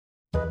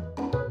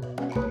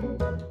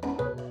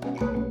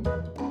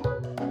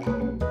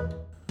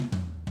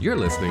You're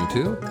listening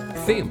to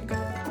Think.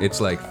 It's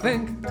like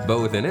think,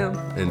 but with an M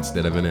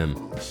instead of an M.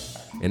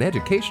 An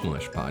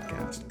educationalish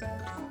podcast.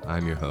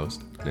 I'm your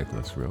host,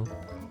 Nicholas Rule.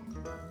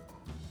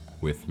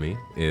 With me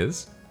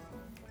is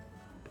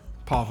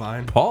Paul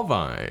Vine, Paul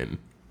Vine.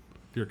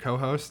 your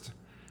co-host,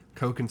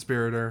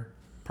 co-conspirator,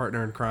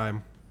 partner in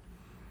crime,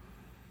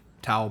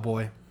 towel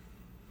boy.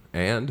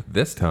 And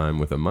this time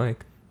with a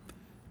mic.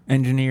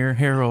 Engineer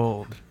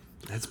Harold.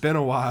 It's been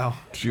a while.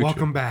 Choo-choo.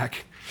 Welcome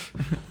back.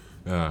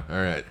 All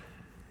right.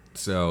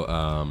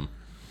 So,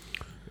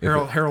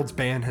 Harold's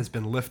ban has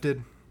been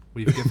lifted.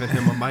 We've given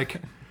him a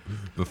mic.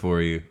 before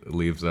he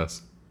leaves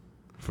us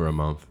for a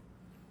month,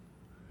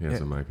 he has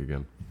Yeah. a mic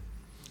again.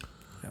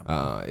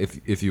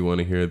 If you want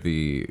to hear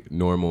the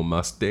normal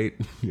Musk date,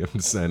 you have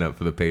to sign up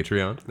for the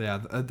Patreon.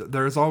 Yeah,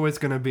 there's always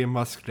going to be a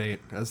Musk date.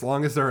 As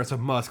long as there is a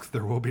Musk,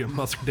 there will be a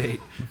Musk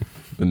date.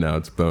 And now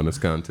it's bonus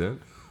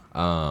content.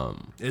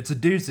 It's a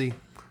doozy.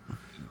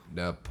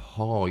 Now,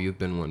 Paul, you've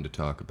been wanting to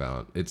talk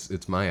about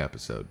it's my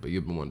episode, but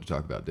you've been wanting to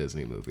talk about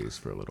Disney movies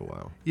for a little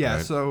while. Yeah,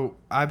 right? so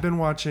I've been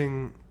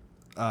watching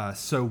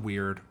So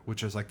Weird,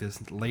 which is like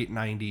this late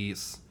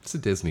 90s. It's a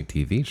Disney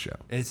TV show.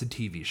 It's a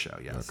TV show,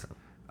 yes.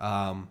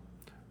 Okay.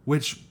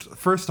 Which,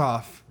 first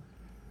off,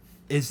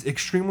 is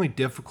extremely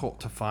difficult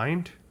to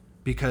find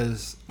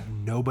because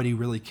nobody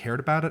really cared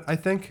about it, I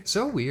think.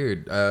 So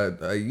weird.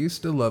 I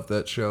used to love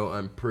that show.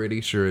 I'm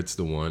pretty sure it's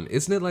the one.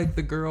 Isn't it like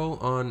the girl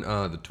on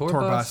the tour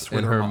bus? with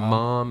And her her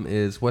mom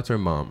is, what's her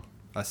mom?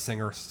 A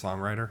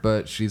singer-songwriter.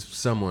 But she's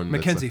someone.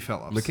 Mackenzie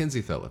Phillips.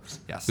 Mackenzie Phillips.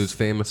 Yes. Who's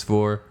famous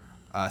for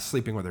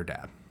Sleeping with her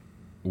dad.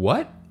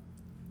 what?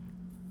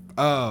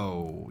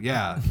 Oh,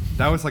 yeah.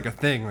 That was like a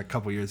thing like a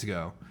couple years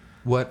ago.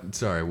 What?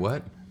 Sorry,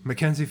 what?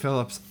 Mackenzie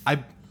Phillips,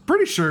 I'm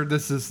pretty sure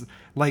this is,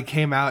 like,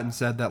 came out and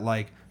said that,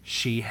 like,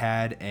 she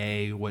had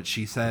what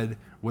she said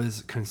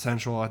was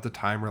consensual at the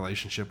time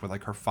relationship with,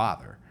 like, her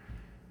father.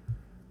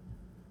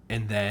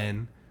 And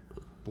then,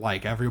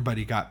 like,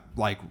 everybody got,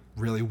 like,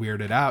 really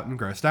weirded out and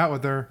grossed out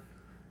with her.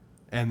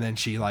 And then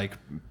she, like,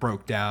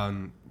 broke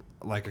down,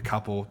 like, a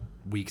couple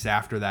weeks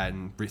after that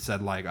and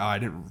said, like, oh, I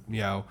didn't,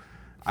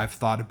 I've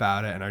thought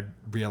about it and I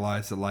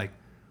realized that, like,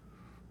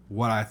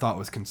 what I thought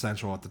was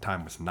consensual at the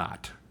time was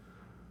not.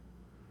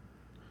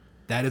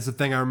 That is the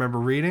thing I remember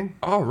reading.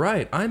 All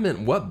right. I meant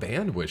what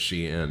band was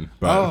she in?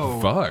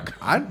 But fuck.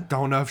 I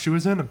don't know if she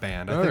was in a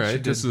band. All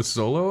right. Just a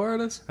solo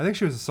artist? I think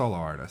she was a solo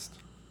artist.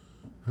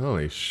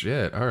 Holy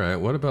shit. All right.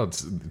 What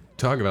about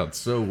talking about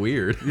so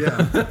weird?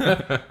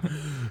 Yeah.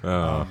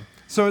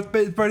 So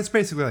it's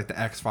basically like the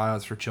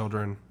X-Files for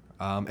children.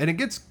 And it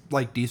gets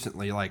like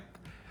decently like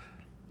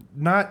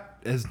not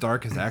as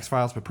dark as the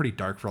X-Files, but pretty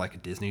dark for like a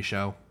Disney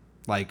show.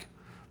 Like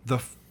the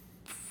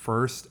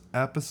first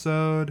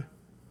episode.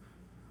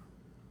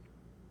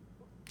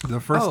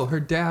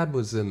 Her dad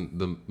was in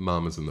the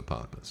Mamas and the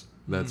Papas.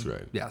 That's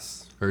right.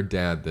 Yes. Her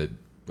dad that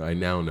I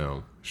now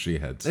know she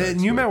had sex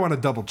And you with. might want to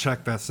double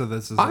check that so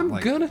this is I'm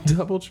like gonna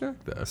double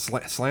check this.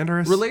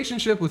 Slanderous.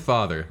 Relationship with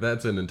father.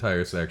 That's an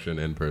entire section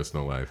in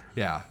personal life.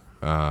 Yeah.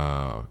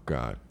 Oh,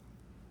 God.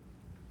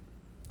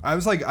 I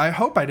was like, I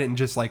hope I didn't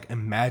just like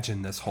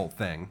imagine this whole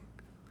thing.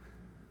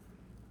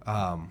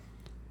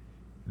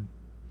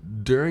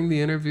 During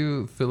the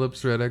interview,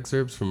 Phillips read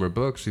excerpts from her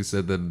book. She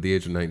said that at the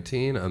age of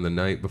 19, on the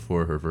night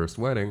before her first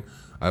wedding,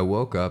 I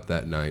woke up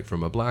that night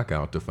from a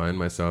blackout to find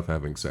myself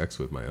having sex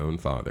with my own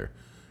father.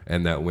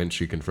 And that when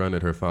she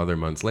confronted her father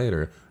months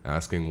later,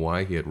 asking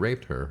why he had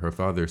raped her, her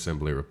father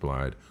simply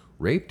replied,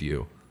 "Raped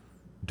you?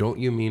 Don't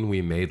you mean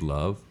we made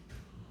love?"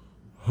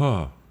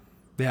 Huh.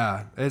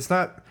 Yeah, it's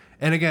not.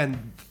 And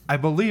again, I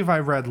believe I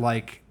read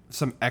like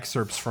some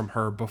excerpts from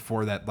her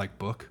before that like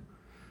book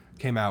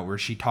came out where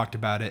she talked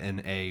about it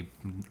in a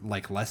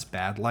like less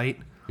bad light.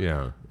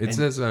 Yeah. It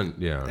says on,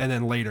 yeah. And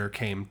then later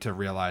came to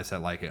realize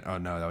that like, oh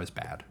no, that was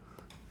bad.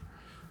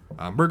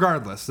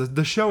 Regardless,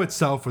 the show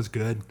itself was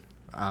good.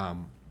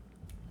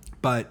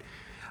 But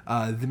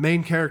the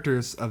main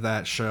characters of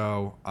that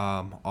show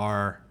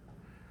are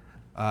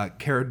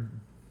Cara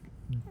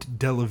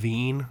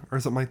Delevingne or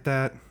something like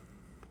that.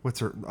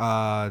 What's her?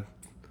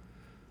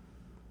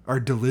 Or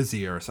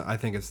Delizia or something. I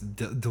think it's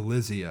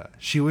Delizia.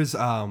 She was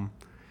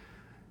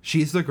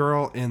she's the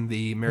girl in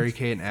the Mary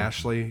Kate and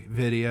Ashley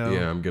video.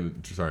 Yeah,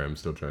 I'm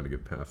still trying to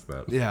get past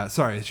that. Yeah,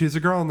 sorry. She's a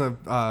girl in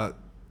the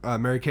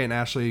Mary Kate and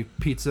Ashley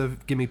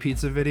Gimme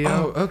Pizza video.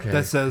 Oh, okay.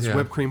 That says Yeah.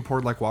 whipped cream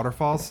poured like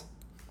waterfalls.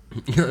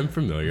 Yeah, I'm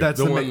familiar. That's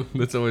the the one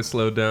that's always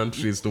slowed down.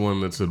 She's the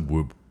one that said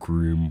whipped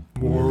cream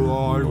More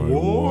like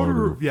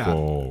water. Yeah,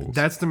 waterfalls.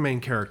 that's the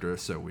main character.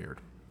 It's so weird.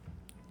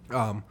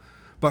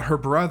 But her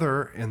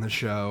brother in the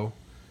show,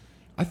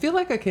 I feel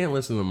like I can't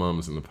listen to the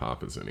Mamas and the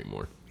Papas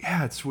anymore.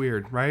 yeah, it's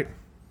weird, right?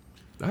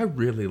 I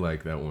really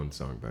like that one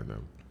song by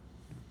them.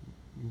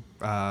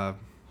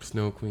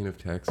 Snow Queen of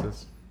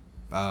Texas.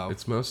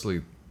 It's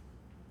mostly,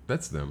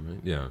 that's them, right?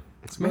 Yeah.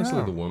 It's mostly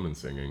Yeah. the woman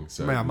singing.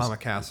 So Yeah, it was- Mama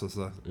Cass was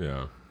the.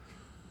 Yeah.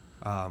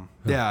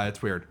 Yeah,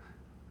 it's weird.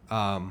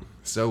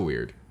 So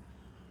weird.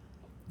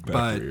 Back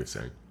But- to what you were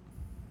saying.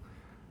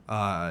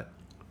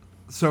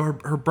 So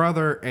her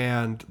brother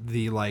and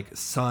the like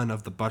son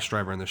of the bus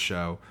driver in the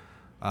show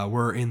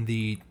were in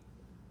the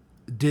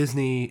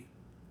Disney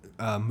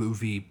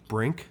movie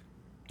Brink.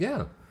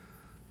 Yeah.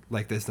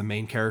 Like there's the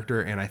main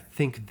character, and I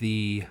think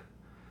the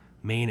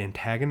main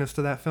antagonist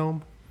of that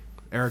film,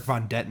 Eric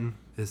Von Detten,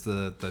 is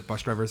the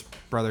bus driver's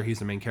brother. He's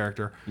the main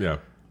character. Yeah.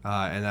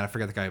 And then I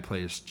forget the guy who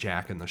plays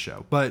Jack in the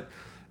show. But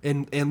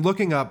in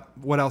looking up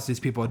what else these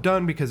people had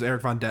done, because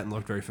Eric Von Detten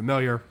looked very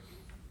familiar,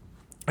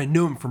 I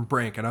knew him from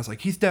Brink, and I was like,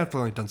 he's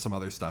definitely done some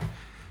other stuff.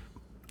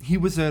 He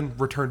was in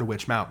Return to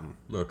Witch Mountain,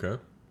 Okay.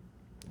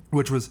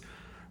 which was,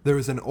 there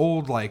was an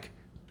old like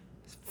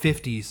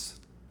 50s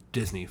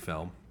Disney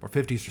film, or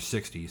 50s or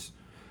 60s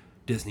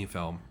Disney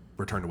film,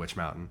 Return to Witch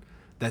Mountain,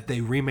 that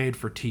they remade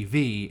for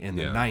TV in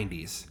the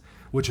 90s,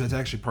 which was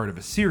actually part of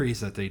a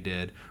series that they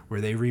did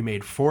where they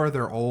remade 4 of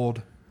their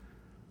old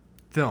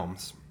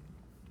films,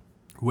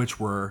 which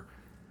were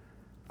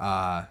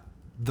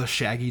The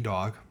Shaggy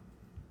Dog.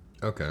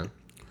 Okay.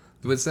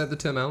 Was that the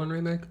Tim Allen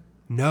remake?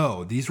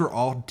 No, these were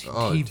all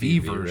TV,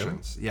 TV,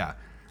 versions. Yeah.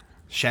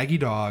 Shaggy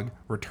Dog,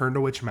 Return to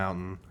Witch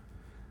Mountain,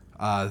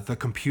 The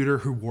Computer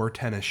Who Wore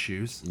Tennis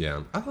Shoes,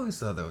 Yeah. I always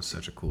thought that was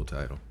such a cool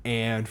title.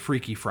 and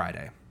Freaky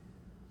Friday.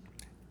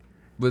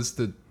 Was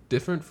the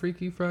different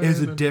Freaky Friday? It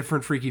was a then?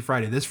 different Freaky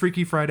Friday. This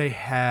Freaky Friday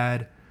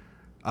had,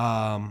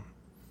 oh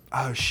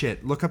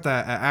shit, look up the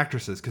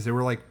actresses, because they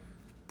were like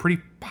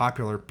pretty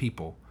popular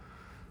people.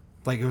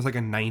 Like it was like a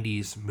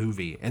 90s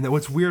movie. And then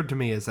what's weird to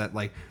me is that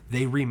like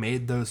they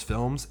remade those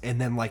films and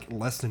then like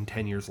less than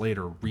 10 years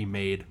later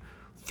remade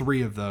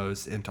 3 of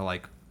those into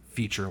like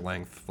feature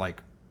length,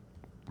 like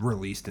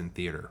released in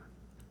theater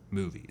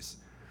movies.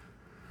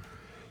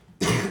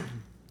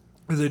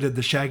 They did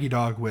The Shaggy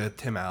Dog with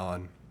Tim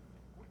Allen.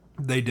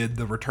 They did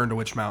The Return to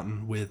Witch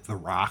Mountain with The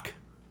Rock.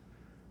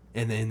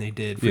 And then they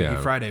did Freaky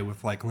Friday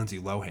with like Lindsay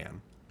Lohan.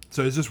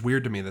 So it's just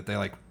weird to me that they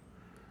like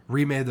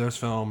remade those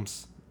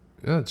films.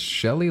 Yeah, it's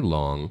Shelley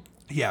Long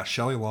Yeah,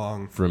 Shelley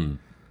Long. from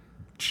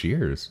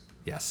Cheers.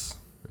 Yes.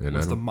 And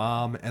Was I the don't-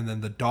 mom, and then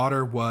the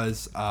daughter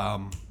was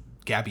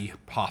Gabby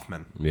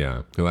Hoffman.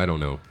 Yeah. Who I don't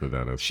know who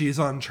that is. She's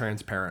on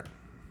Transparent.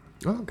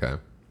 Oh, okay.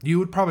 You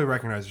would probably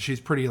recognize her. She's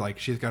pretty like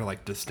she's got a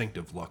like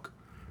distinctive look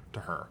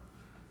to her.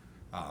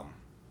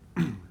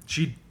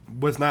 She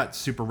was not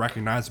super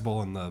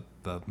recognizable in the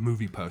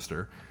movie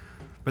poster,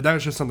 but that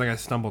was just something I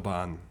stumbled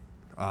on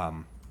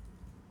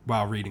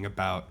while reading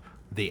about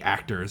the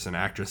actors and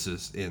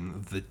actresses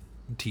in the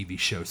TV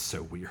show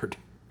So Weird.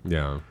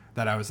 Yeah.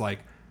 That I was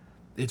like,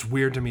 it's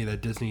weird to me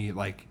that Disney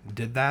like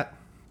did that,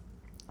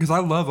 because I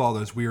love all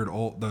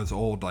those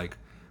old like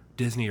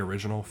Disney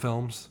original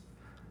films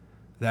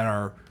that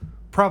are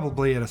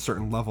probably at a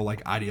certain level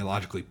like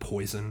ideologically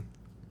poison,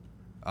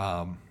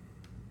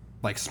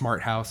 like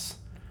Smart House,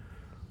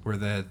 where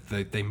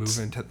they move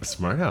into,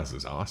 Smart House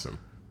is awesome.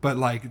 but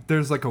like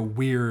there's like a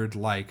weird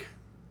like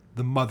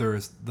the mother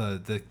is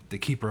the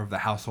keeper of the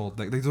household.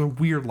 Like, there's a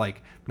weird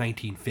like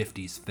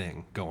 1950s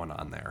thing going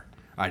on there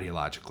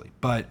ideologically.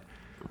 But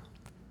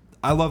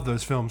I love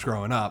those films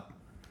growing up,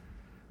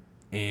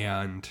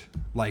 and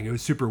like it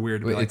was super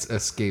weird to be Wait, like, it's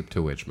Escape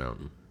to Witch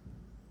Mountain.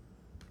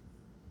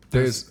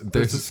 there's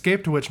There's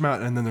Escape to Witch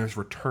Mountain, and then there's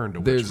Return to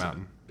Witch there's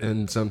Mountain.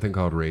 and something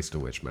called Race to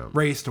Witch Mountain.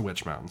 Race to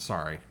Witch Mountain.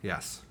 Sorry,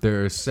 yes.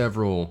 There are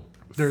several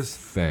There's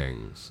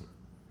things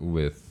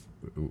with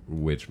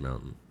Witch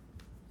Mountain.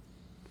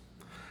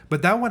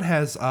 but that one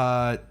has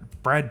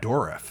Brad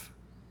Dourif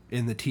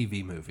in the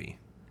TV movie.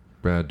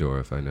 Brad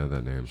Dourif, I know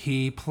that name.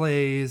 He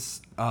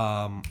plays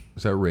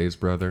Is that Ray's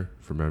brother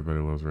from Everybody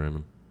Loves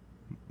Raymond?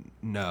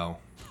 no,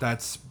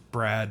 that's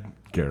Brad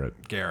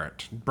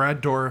Garrett.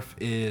 Brad Dourif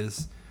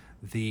is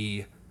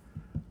the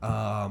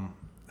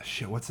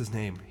what's his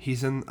name?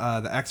 He's in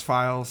the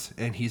X-Files,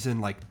 and he's in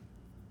like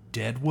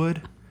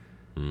Deadwood.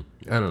 I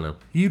don't know.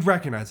 You'd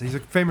recognize him. He's a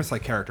famous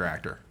like character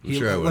actor. He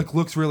Sure I would. like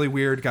looks really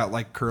weird, got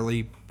like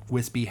curly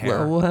wispy hair.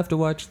 Well, we'll have to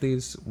watch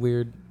these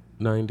weird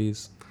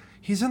 90s.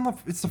 He's in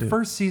it's the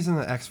first season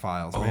of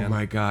X-Files, man. Oh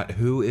my god,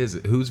 who is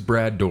it? Who's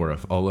Brad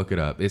Dourif? I'll look it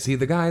up. Is he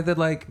the guy that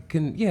like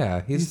can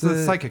He's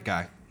the psychic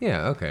guy.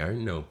 Yeah, okay, I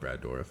know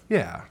Brad Dourif.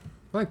 Yeah.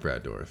 I like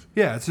Brad Dourif.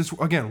 Yeah, it's just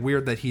again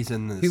weird that he's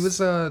in this. He was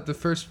the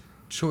first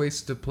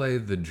choice to play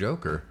the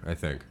Joker, I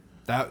think.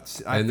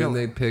 that's And then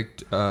they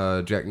picked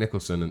Jack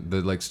Nicholson, and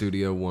the like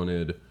studio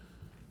wanted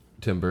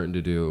Tim Burton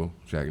to do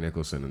Jack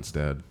Nicholson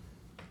instead,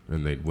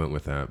 and they went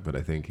with that. But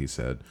I think he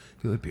said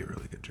he would be a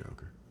really good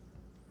Joker.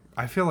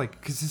 I feel like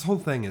because his whole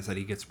thing is that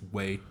he gets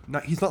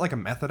he's not like a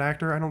method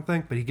actor, I don't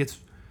think, but he gets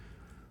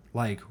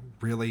like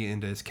really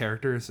into his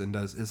characters and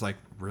is like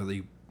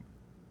really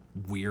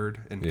weird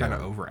and kind of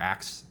Yeah.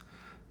 overacts.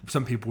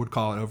 Some people would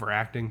call it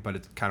overacting, but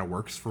it kind of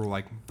works for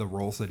like the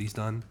roles that he's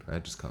done. I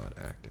just call it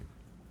acting.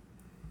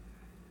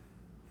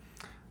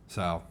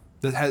 So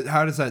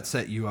how does that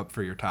set you up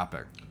for your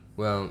topic?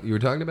 Well, you were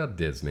talking about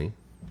Disney.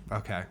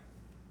 Okay,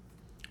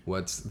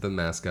 What's the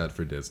mascot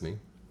for Disney?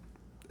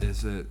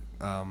 is it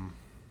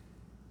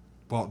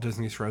Walt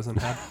Disney's Frozen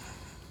head?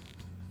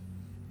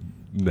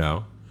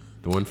 No,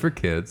 the one for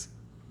kids.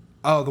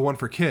 Oh, the one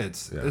for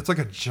kids. Yeah. It's like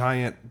a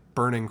giant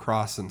burning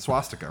cross and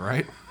swastika,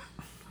 right?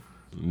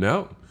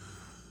 No.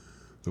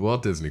 The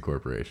Walt Disney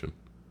Corporation.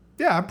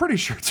 Yeah, I'm pretty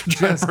sure it's a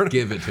giant Just burning...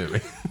 give it to me.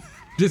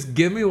 Just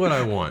give me what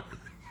I want.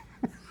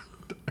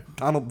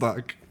 Donald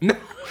Duck. No.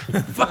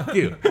 Fuck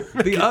you.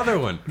 The other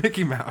one.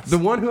 Mickey Mouse. The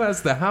one who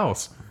has the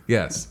house.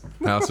 Yes.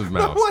 House of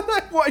Mouse.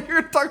 What?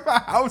 You're talking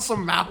about House of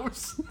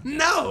Mouse?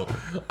 No.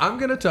 I'm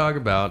going to talk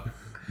about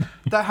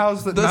The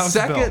house that the Mouse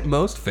second built.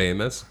 most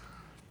famous.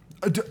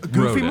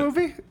 Goofy rodent.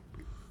 movie?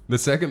 The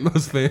second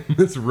most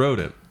famous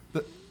rodent.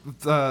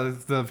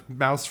 The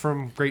mouse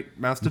from Great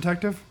Mouse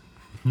Detective?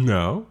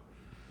 No.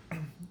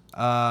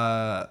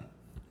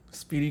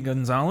 Speedy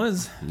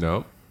Gonzalez.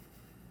 No.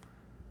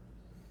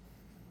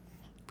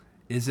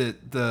 Is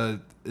it the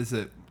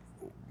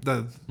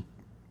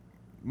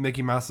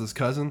Mickey Mouse's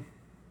cousin?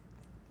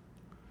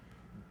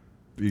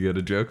 You got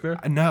a joke there?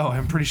 No,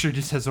 I'm pretty sure he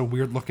just has a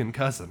weird looking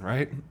cousin,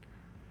 right?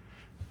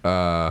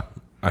 I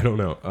don't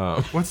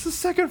know. What's the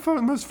second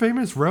most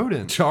famous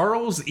rodent?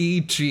 Charles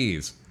E.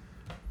 Cheese.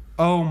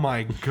 Oh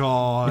my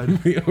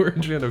god. The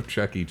origin of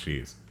Chuck E.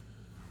 Cheese.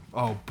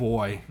 Oh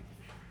boy.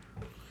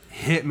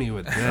 Hit me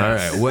with this. All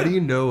right. What do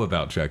you know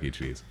about Chuck E.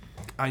 Cheese?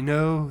 I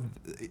know.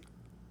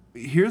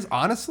 Here's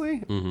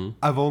honestly,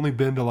 I've only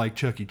been to like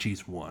Chuck E.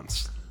 Cheese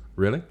once.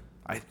 Really?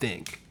 I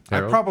think.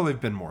 Harold? I've probably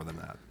been more than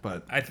that,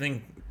 but I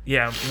think,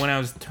 yeah, when I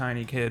was a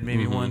tiny kid,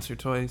 maybe once or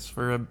twice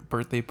for a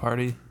birthday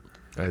party.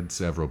 I had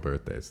several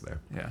birthdays there.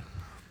 Yeah.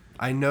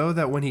 I know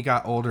that when he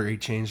got older, he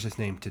changed his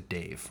name to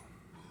Dave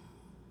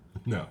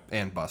No.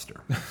 and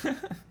Buster.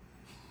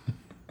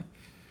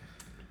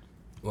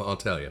 Well, I'll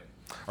tell you.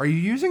 Are you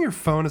using your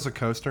phone as a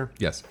coaster?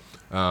 Yes.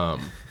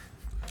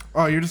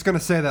 Oh, you're just gonna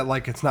say that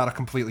like it's not a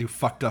completely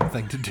fucked up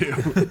thing to do.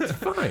 It's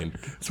fine.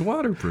 It's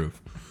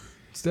waterproof.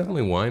 It's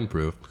definitely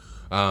wine-proof.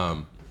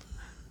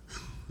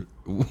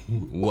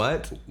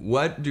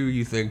 What do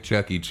you think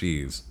Chuck E.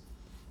 Cheese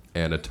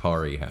and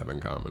Atari have in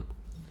common?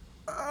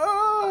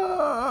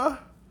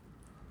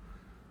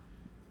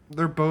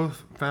 They're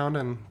both found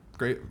in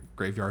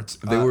graveyards.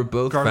 They were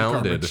both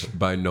founded garbage.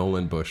 by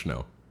Nolan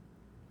Bushnell.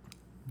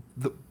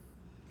 The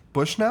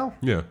Bushnell,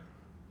 Yeah.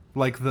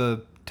 like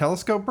the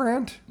telescope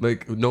brand.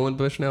 Like Nolan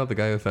Bushnell, the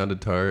guy who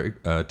founded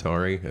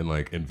Atari and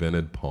like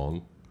invented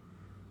Pong.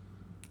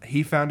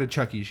 He founded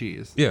Chuck E.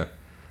 Cheese. Yeah.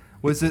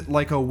 Was it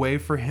like a way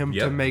for him to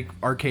Yep. make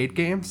arcade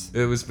games?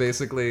 It was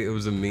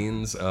a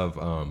means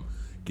of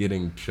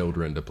getting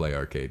children to play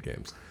arcade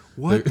games.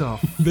 What the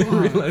They fuck?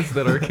 realized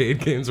that arcade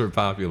games were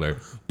popular,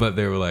 but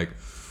they were like,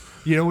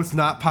 You know what's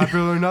not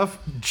popular enough?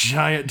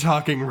 Giant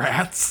talking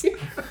rats.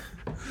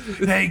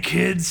 Hey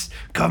kids,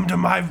 come to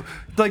my...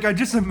 Like, I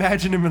just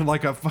imagine him in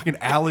like a fucking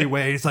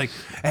alleyway. He's like,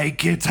 hey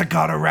kids, I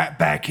got a rat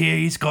back here.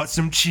 He's got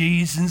some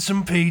cheese and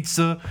some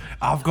pizza.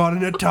 I've got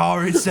an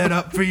Atari set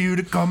up for you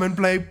to come and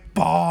play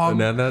Pong.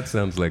 now that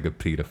sounds like a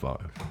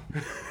pedophile.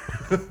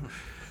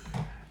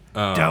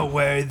 Don't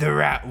worry, the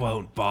rat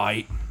won't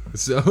bite.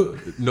 So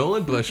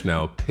Nolan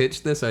Bushnell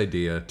pitched this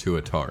idea to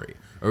Atari.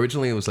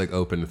 Originally, it was like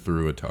open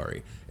through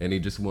Atari, and he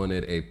just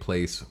wanted a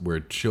place where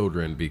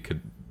children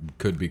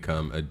could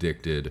become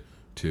addicted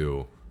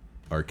to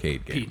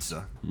arcade games.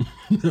 Pizza.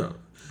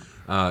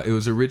 It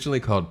was originally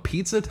called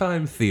Pizza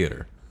Time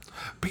Theater.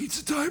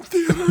 Pizza Time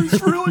Theater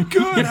is really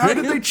good. How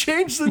did they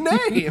change the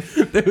name?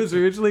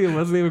 It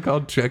wasn't even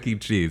called Chuck E.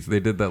 Cheese. They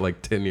did that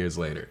like 10 years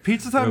later.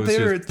 Pizza It Time was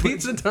Theater. just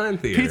Pizza Time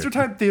Theater. Pizza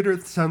Time Theater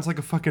sounds like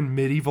a fucking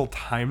medieval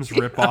times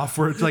ripoff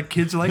where it's like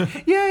kids are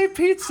like, yay,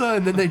 pizza.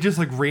 And then they just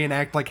like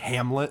reenact like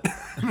Hamlet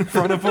in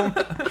front of them.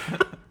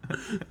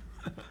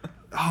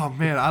 Oh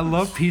man, I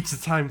love Pizza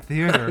Time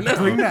Theater.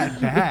 Bring that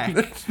back.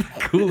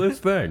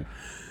 Coolest thing.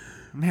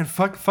 Man,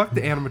 fuck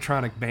the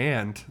animatronic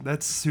band.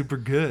 That's super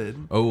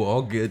good. Oh,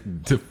 I'll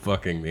get to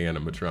fucking the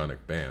animatronic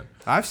band.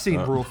 I've seen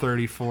Rule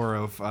 34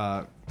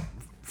 of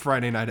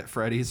Friday Night at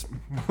Freddy's.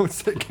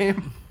 What's that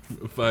game?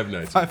 Five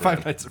Nights. at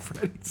Five Nights at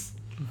Freddy's.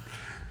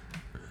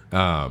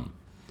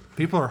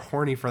 People are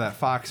horny for that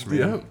fox,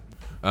 man.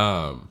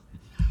 Yeah.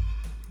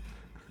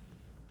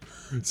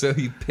 So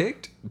he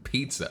picked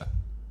pizza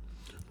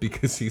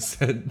because he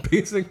said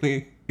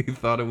basically he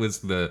thought it was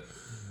the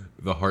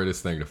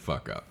hardest thing to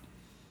fuck up.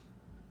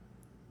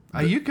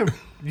 You could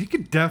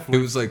It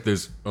definitely. was like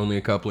there's only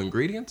a couple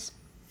ingredients,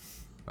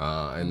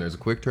 and there's a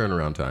quick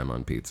turnaround time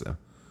on pizza.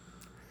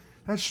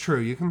 That's true.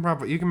 You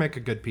can make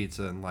a good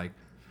pizza in like,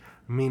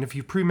 I mean, if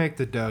you pre-make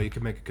the dough, you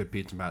can make a good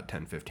pizza in about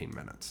 10-15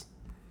 minutes.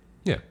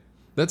 Yeah,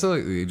 that's all.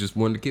 He just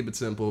wanted to keep it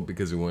simple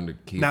because he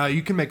wanted to keep. Now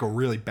you can make a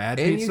really bad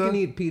and pizza. you can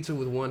eat pizza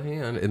with one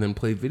hand and then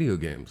play video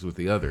games with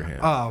the other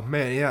hand. Oh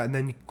man, yeah, and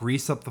then you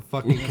grease up the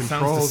fucking Sounds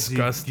controls.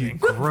 disgusting. You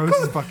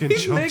gross fucking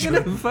He's children. making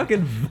a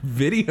fucking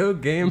video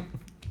game.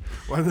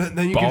 Well,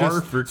 then you bar can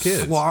just for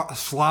kids.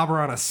 slobber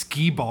on a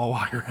skee ball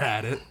while you're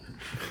at it.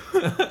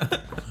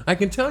 I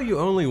can tell you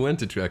only went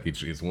to Chuck E.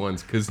 Cheese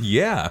once because,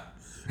 yeah,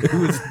 it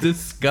was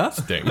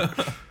disgusting.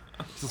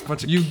 Just a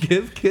bunch of You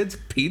give kids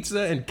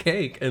pizza and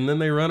cake and then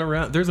they run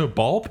around. There's a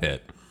ball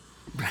pit.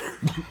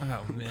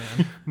 Oh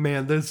man.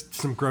 Man, there's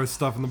some gross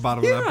stuff in the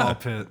bottom of that ball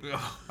pit.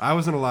 I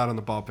wasn't allowed on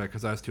the ball pit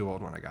because I was too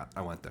old when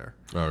I went there.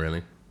 Oh,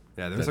 really?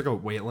 Yeah, there's like a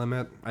weight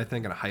limit, I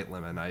think, and a height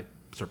limit, and I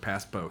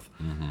surpassed both.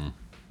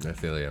 I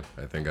feel you.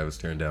 I think I was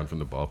turned down from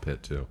the ball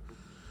pit too.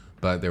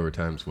 But there were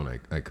times when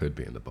I could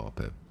be in the ball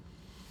pit.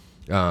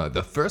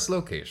 The first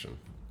location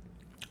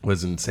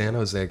was in San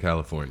Jose,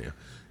 California.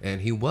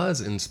 And he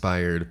was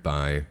inspired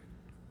by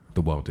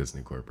the Walt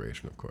Disney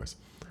Corporation, of course.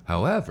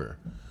 However,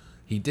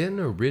 he didn't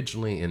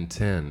originally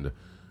intend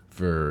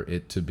for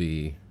it to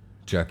be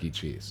Chuck E.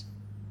 Cheese.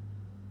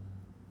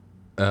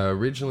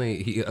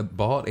 Originally, he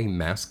bought a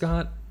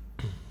mascot,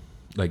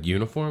 like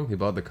uniform. He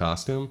bought the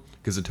costume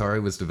because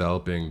Atari was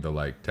developing the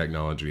like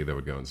technology that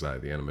would go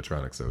inside, the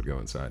animatronics that would go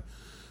inside.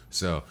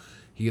 So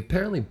he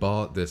apparently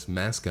bought this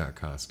mascot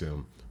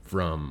costume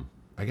from,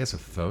 I guess, a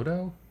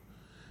photo,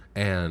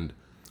 and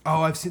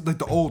Oh, I've seen like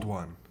the old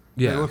one.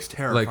 yeah, It looks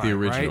terrifying. like the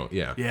original, right?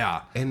 yeah,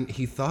 Yeah. And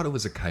he thought it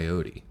was a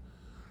coyote,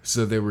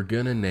 so they were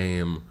gonna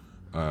name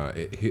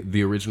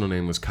the original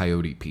name was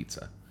Coyote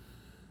Pizza.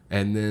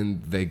 And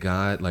then they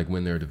got, like,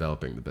 when they were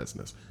developing the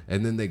business,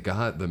 and then they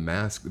got the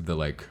mask, the,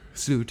 like,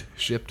 suit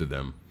shipped to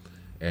them.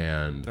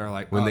 And They're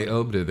like, when oh. they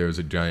opened it, there was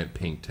a giant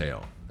pink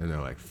tail. And they're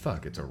like,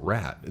 fuck, it's a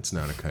rat. It's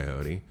not a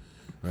coyote.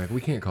 Like,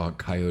 we can't call it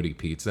Coyote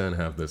Pizza and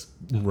have this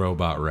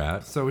robot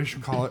rat. So we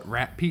should call it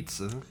Rat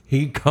Pizza.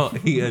 He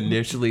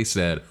initially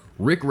said,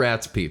 Rick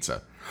Rat's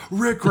Pizza.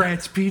 Rick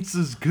Rat's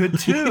Pizza's good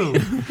too.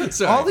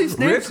 Sorry, All these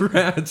names. Rick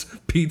Rat's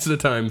Pizza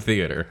Time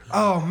Theater.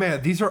 Oh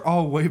man, these are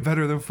all way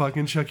better than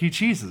fucking Chuck E.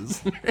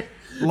 Cheese's.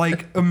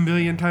 Like a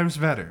million times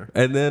better.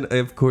 And then,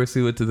 of course,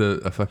 he went to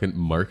the fucking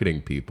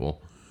marketing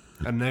people.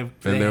 And they And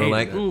they were hated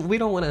like, it. we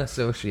don't want to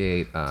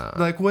associate.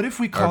 Like, what if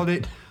we called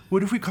it?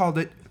 What if we called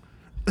it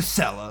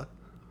Acela?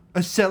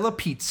 Acela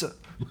Pizza.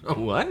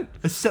 What?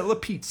 Acela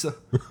Pizza.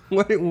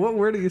 What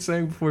word are you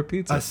saying before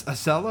pizza?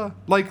 Acela?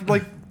 Like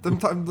the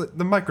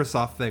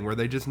Microsoft thing where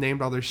they just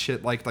named all their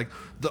shit like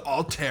the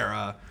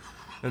Altera,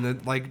 and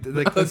then like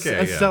Okay,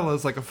 yeah. Acela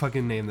is like a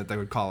fucking name that they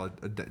would call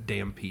a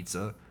damn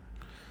pizza.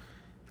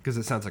 Because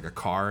it sounds like a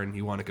car and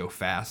you want to go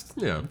fast.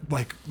 Yeah.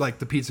 Like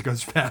the pizza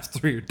goes fast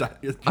through your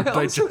I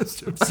also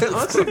digestive I system.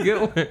 also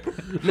get where,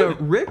 no,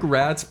 Rick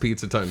Rat's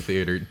Pizza Time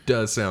Theater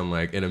does sound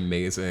like an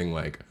amazing,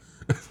 like,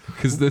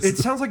 because this It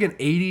sounds like an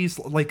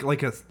 80s like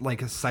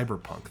a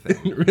cyberpunk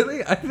thing.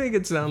 really, I think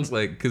it sounds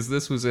like, because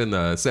this was in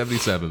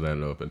 77 that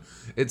it opened.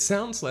 It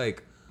sounds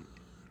like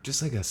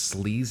just like a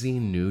sleazy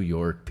New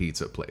York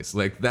pizza place.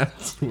 Like,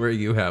 that's where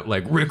you have,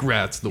 like, Rick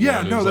Rat's the Yeah,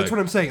 one. no, who's that's like, what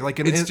I'm saying. Like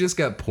It's just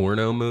got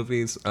porno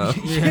movies.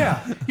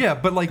 yeah,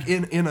 but like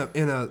in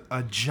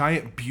a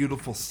giant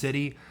beautiful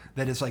city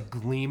that is like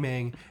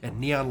gleaming and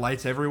neon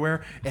lights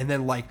everywhere, and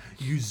then like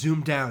you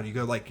zoom down, you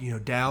go like, you know,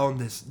 down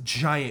this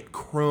giant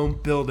chrome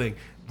building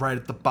right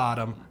at the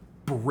bottom,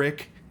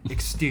 brick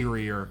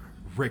exterior,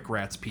 Rick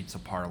Rat's Pizza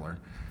Parlor.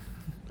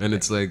 And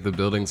it's like the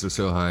buildings are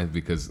so high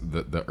because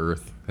the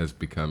earth has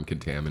become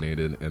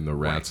contaminated and the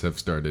rats have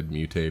started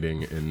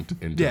mutating into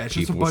Yeah, it's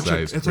just a bunch of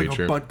people-sized it's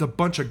creature. like a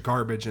bunch of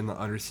garbage in the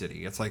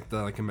undercity. It's like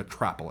a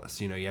metropolis.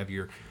 You know, you have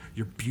your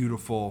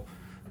beautiful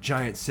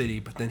giant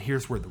city, but then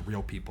here's where the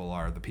real people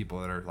are, the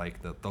people that are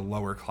like the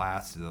lower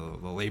class, the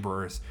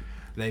laborers.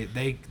 They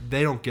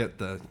don't get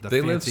the They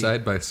live fancy,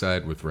 side by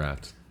side with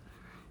rats.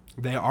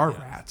 They are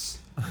rats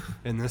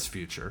in this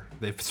future.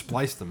 They've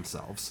spliced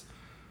themselves.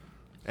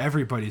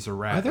 Everybody's a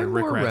rat. Are there at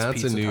Rick more Rat's rats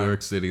in Pizza New Time.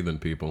 York City than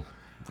people?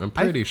 I'm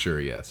pretty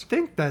sure, yes.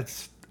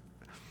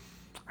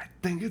 I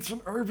think it's an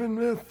urban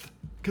myth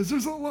because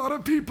there's a lot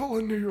of people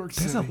in New York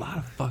City. There's a lot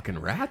of fucking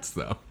rats,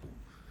 though.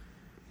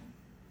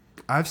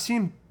 I've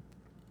seen,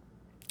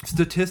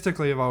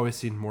 statistically, I've always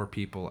seen more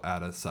people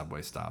at a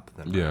subway stop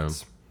than Yeah.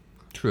 rats.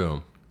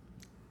 True.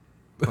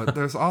 But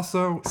there's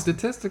also,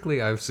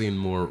 Statistically, I've seen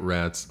more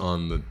rats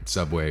on the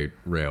subway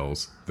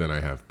rails than I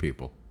have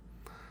people.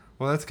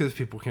 well, that's because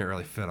people can't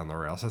really fit on the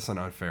rails. That's an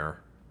unfair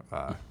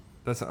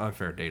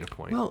data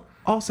point. Well,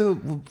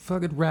 also,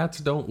 fucking rats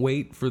don't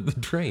wait for the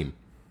train.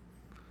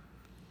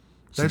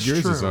 So That's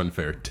yours is true.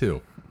 unfair,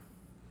 too.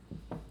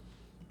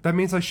 That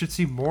means I should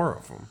see more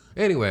of them.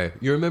 Anyway,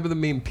 you remember the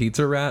meme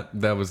Pizza Rat?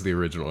 That was the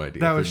original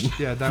idea. That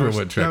was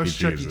what Chuck E. is.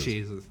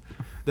 Cheese's.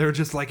 They were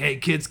just like, "Hey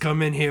kids,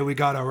 come in here. We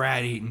got a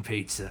rat eating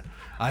pizza."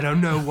 I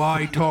don't know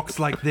why he talks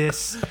like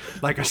this,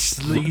 like a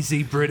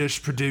sleazy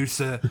British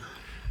producer,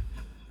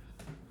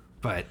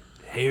 but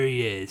here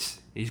he is.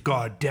 He's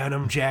got a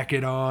denim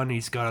jacket on.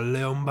 He's got a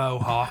little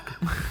mohawk.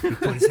 He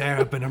put his hair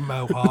up in a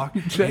mohawk.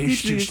 And Chuck E.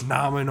 he's Cheese. just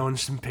nomming on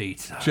some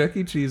pizza. Chuck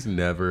E. Cheese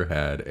never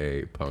had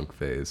a punk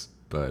phase,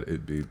 but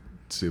it'd be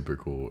super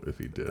cool if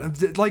he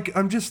did. Like,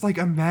 I'm just like,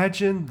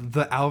 imagine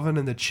the Alvin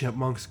and the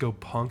Chipmunks Go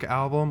Punk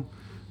album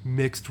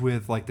mixed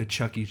with like the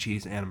Chuck E.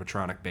 Cheese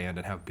animatronic band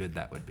and how good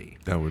that would be.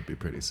 That would be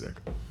pretty sick.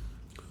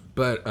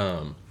 But,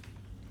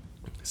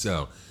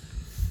 so,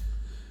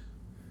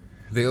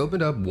 they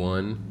opened up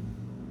one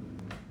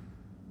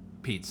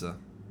Pizza.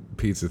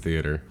 pizza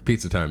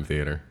time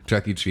theater,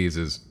 Chuck E.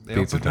 Cheese's They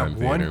Pizza opened Time up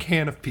Theater. one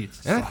can of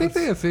pizza And I think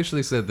sauce. they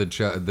officially said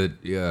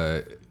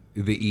that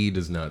The E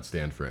does not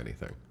stand for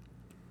anything.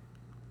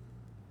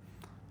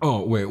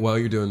 Oh, wait. While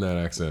you're doing that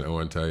accent, I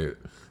want to tell you.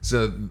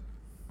 So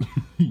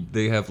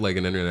they have like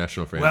an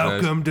international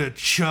franchise. Welcome to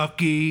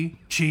Chuck E.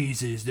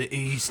 Cheese's. The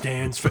E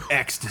stands for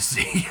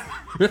ecstasy.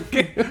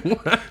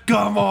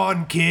 Come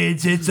on,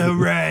 kids. It's a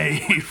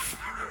rave.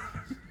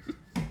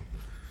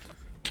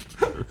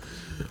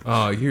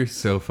 Oh, you're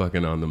so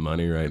fucking on the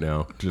money right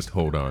now. Just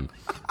hold on.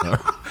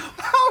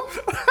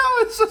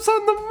 How is this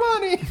on the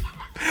money?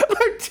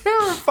 I'm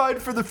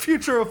terrified for the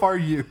future of our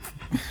youth.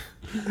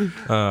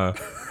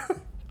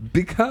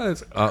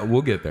 Because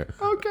we'll get there.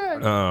 Okay.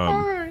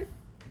 All right.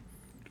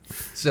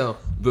 So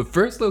the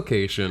first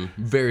location,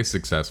 very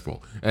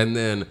successful. And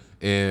then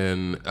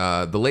in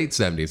the late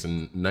 70s,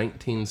 in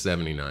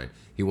 1979,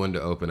 he wanted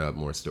to open up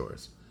more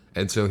stores.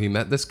 And so he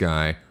met this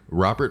guy,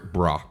 Robert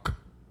Brock,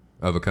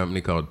 of a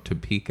company called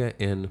Topeka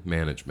Inn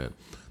Management,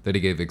 that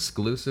he gave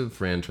exclusive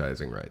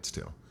franchising rights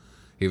to.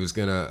 He was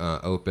going to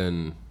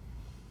open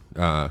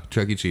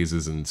Chuck E.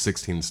 Cheese's in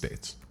 16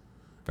 states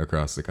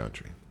across the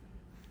country.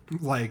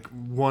 Like,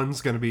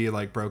 one's going to be,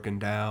 like, broken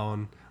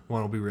down.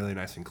 One will be really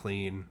nice and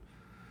clean.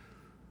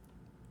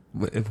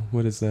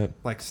 What is that?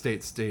 Like,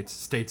 states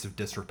of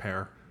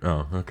disrepair.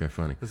 Oh, okay,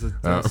 funny.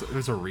 It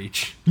was a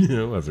reach.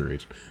 Yeah, it was a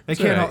reach. They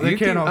can't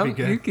all be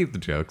good. You keep the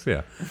jokes,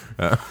 yeah.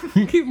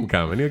 You keep them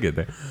coming. You'll get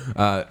there.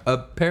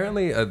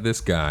 Apparently,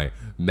 this guy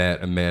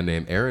met a man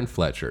named Aaron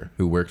Fletcher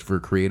who worked for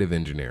Creative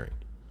Engineering.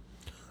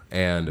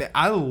 And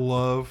I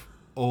love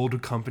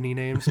old company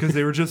names because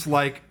they were just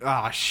like,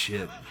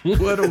 shit.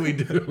 what do we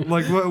do?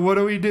 Like, what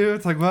do we do?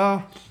 It's like,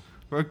 well,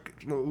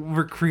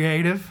 we're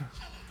creative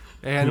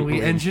and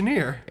we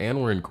engineer.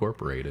 And we're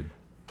incorporated.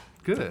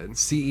 Good.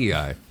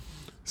 CEI.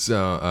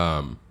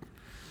 So,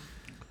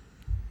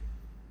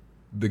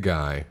 the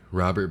guy,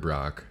 Robert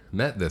Brock,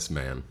 met this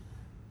man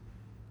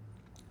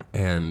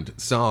and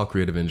saw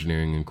Creative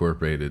Engineering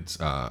Incorporated's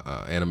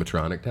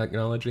animatronic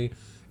technology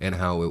and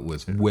how it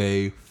was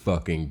way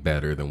fucking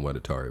better than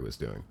what Atari was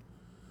doing.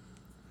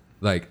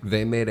 Like,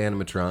 they made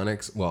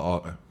animatronics,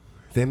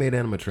 they made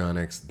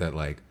animatronics that,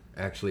 like,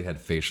 actually had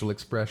facial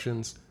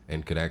expressions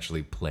and could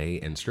actually play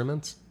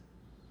instruments.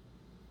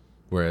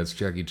 Whereas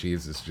Chuck E.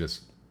 Cheese is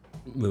just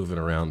moving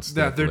around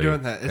stiffly. Yeah, they're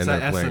doing that. It's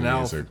that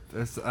SNL.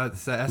 It's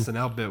that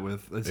SNL bit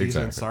with Aziz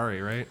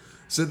Ansari, right?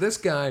 So this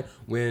guy,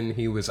 when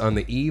he was on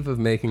the eve of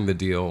making the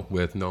deal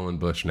with Nolan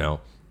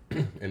Bushnell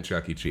and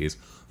Chuck E. Cheese,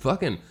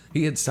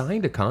 he had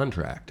signed a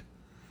contract.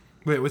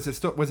 Wait, was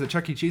it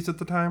Chuck E. Cheese at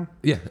the time?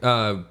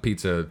 Yeah,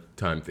 Pizza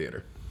Time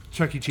Theater.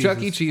 Chuck E.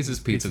 Cheese's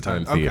Pizza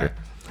Time Theater. Okay.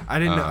 I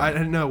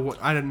didn't know.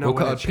 We'll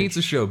call it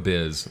Pizza Show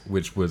Biz,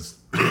 which was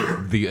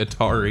the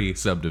Atari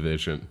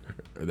subdivision.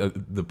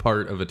 The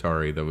part of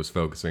Atari that was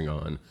focusing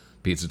on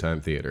Pizza Time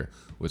Theater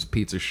was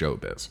Pizza Show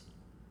Biz.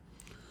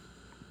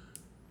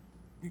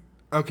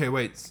 Okay,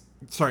 wait.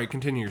 Sorry,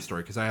 continue your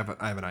story because I have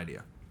an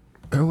idea.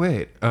 Oh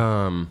wait.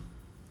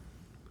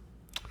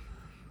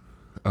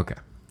 Okay.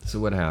 So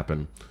what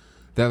happened?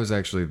 That was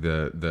actually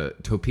the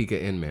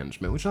Topeka Inn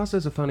Management, which also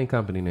is a funny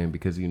company name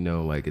because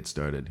like it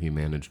started. He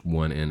managed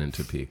one inn in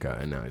Topeka,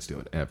 and now he's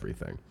doing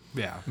everything.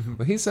 Yeah.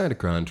 Well, he signed a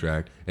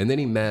contract, and then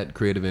he met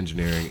Creative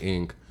Engineering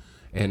Inc.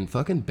 and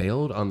fucking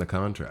bailed on the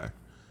contract.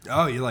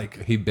 Oh,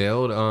 He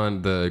bailed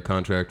on the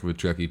contract with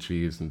Chuck E.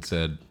 Cheese and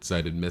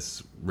cited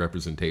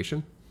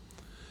misrepresentation.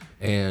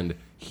 And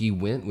he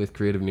went with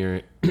Creative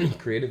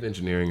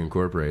Engineering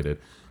Incorporated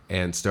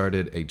and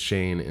started a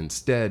chain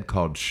instead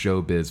called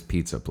Showbiz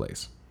Pizza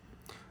Place.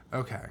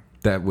 Okay.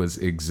 That was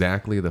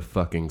exactly the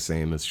fucking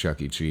same as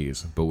Chuck E.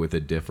 Cheese, but with a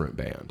different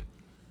band.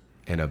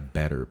 And a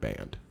better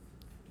band.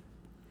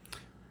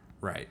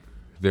 Right.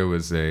 There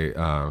was they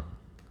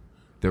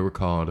were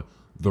called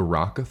the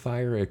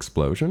Rockafire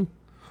Explosion.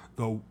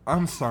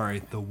 I'm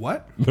sorry, the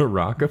what? The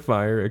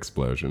Rockafire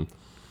Explosion.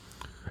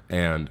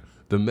 And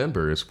the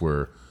members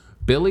were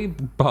Billy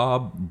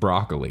Bob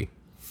Broccoli,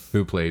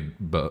 who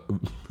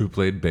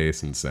played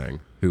bass and sang,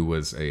 who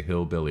was a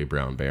hillbilly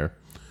brown bear.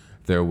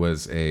 There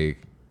was the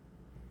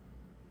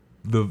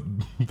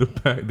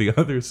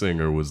other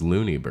singer was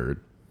Looney Bird.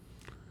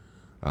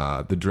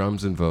 The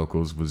drums and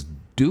vocals was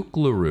Duke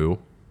LaRue,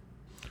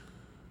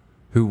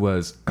 who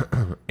was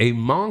a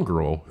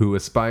mongrel who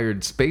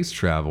aspired space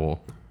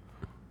travel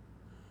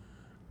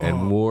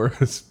and wore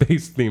a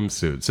space-themed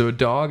suit. So a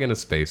dog in a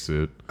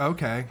spacesuit.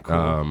 Okay,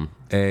 cool.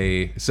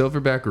 A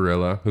silverback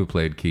gorilla who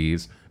played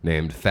keys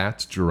named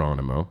Fats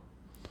Geronimo.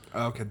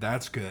 Okay,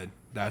 that's good.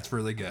 That's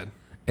really good.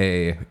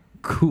 A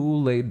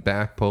cool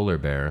laid-back polar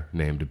bear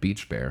named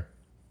Beach Bear.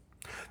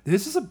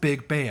 This is a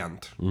big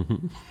band.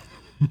 Mm-hmm.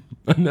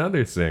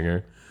 Another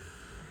singer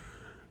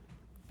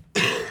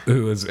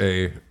who was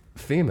a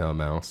female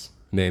mouse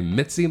named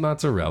Mitzi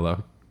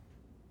Mozzarella.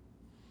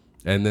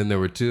 And then there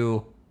were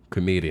two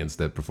comedians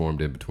that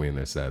performed in between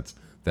their sets.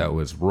 That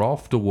was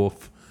Rolf de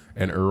Wolf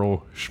and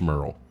Earl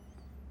Schmerl.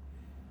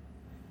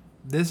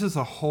 This is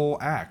a whole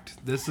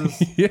act. This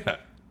is Yeah.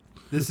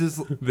 This is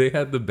They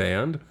had the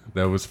band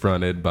that was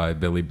fronted by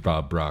Billy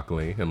Bob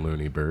Broccoli and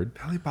Looney Bird.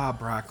 Billy Bob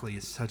Broccoli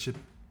is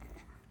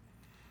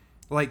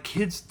Like,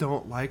 kids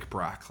don't like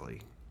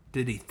broccoli.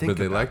 Did he think But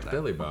they about liked that?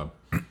 Billy Bob.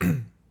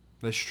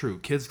 That's true.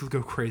 Kids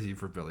go crazy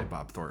for Billy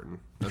Bob Thornton.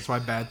 That's why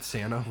Bad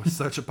Santa was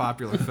such a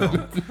popular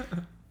film.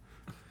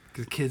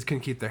 Because kids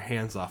couldn't keep their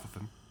hands off of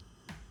him.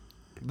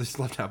 They just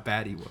loved how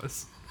bad he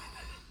was.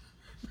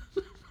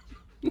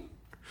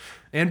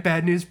 And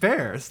Bad News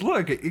Bears.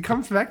 Look, it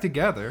comes back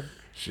together.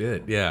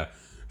 Shit, yeah.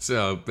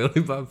 So Billy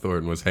Bob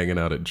Thornton was hanging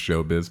out at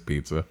Showbiz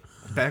Pizza.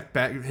 Back.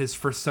 His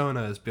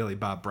persona is Billy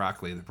Bob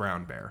Broccoli, the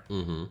brown bear.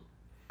 Mm-hmm.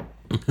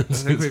 I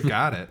think we've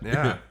got it.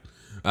 Yeah.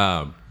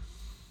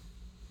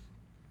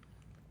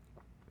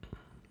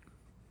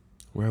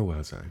 Where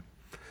was I?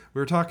 We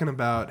were talking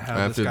about how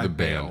After this guy the band.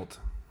 bailed.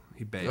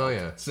 He bailed. Oh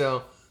yeah.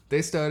 So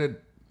they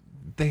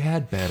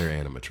had better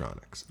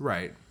animatronics.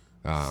 Right.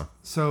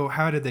 So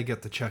how did they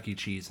get the Chuck E.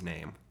 Cheese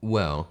name?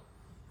 Well,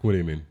 what do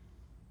you mean?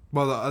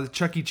 Well, the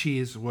Chuck E.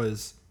 Cheese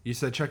was... You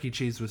said Chuck E.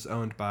 Cheese was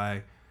owned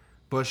by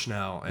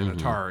Bushnell and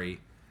Atari.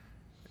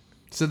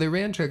 So they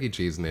ran Chuck E.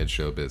 Cheese and they had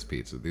Showbiz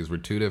Pizza. These were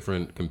two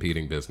different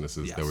competing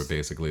businesses that Yes. were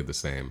basically the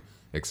same,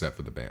 except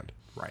for the band.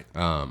 Right.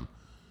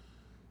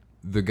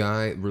 The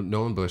guy,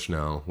 Nolan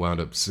Bushnell, wound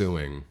up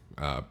suing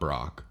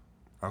Brock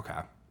Okay.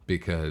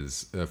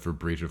 because for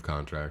breach of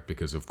contract,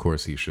 because of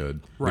course he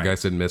should. Right. The guy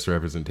said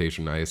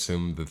misrepresentation. I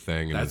assume the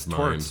thing in That's his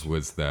torts. mind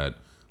was that,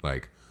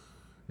 like,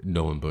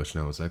 Nolan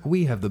Bushnell was like,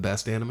 we have the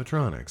best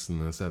animatronics.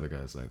 And this other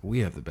guy's like, we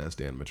have the best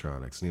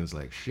animatronics. And he was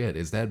like, shit,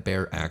 is that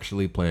bear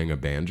actually playing a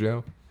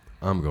banjo?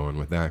 I'm going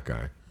with that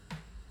guy.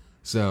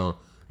 So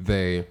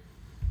they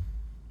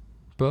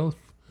both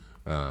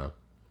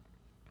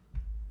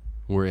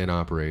were in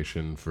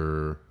operation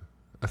for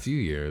a few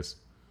years.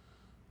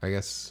 I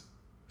guess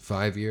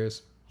 5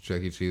 years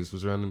Chuck E. Cheese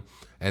was running.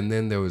 And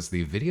then there was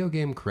the video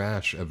game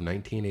crash of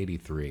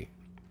 1983.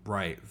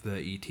 Right. The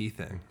E.T.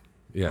 thing.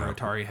 Yeah. Where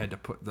Atari had to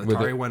put... With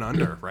Atari it- went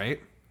under, right?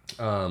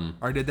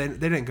 Or did they...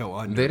 They didn't go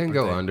under. They didn't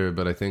but go under,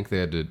 but I think they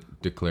had to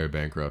declare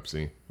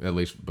bankruptcy. At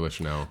least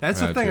Bushnell. That's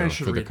the had thing to I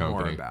should for the read more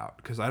company. about.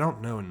 Because I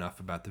don't know enough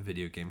about the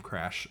video game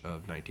crash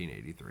of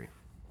 1983.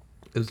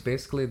 It was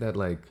basically that,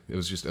 like, it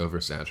was just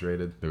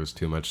oversaturated. There was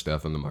too much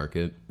stuff on the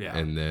market. Yeah.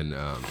 And then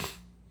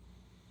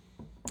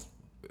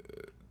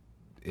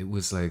it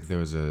was like there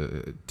was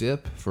a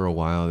dip for a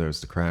while. There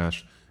was the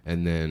crash.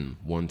 And then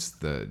once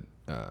the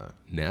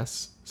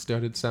NES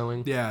started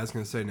selling, Yeah, I was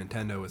going to say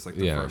Nintendo was like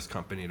the Yeah. first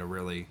company to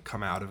really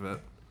come out of it.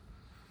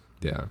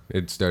 yeah,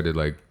 it started,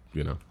 like,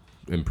 you know,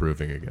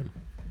 improving again.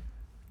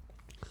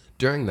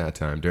 During that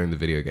time, during the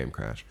video game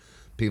crash,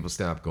 people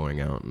stopped going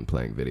out and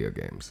playing video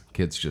games.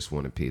 Kids just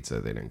wanted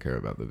pizza. They didn't care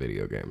about the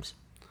video games.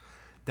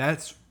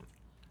 That's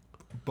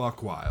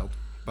buck wild,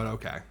 but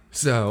okay.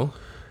 So,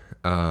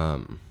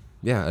 yeah,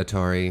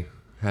 Atari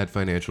had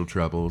financial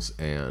troubles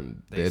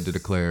and they had to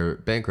declare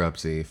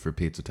bankruptcy for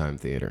Pizza Time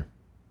Theater.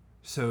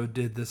 So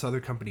did this other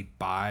company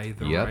buy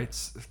the Yep.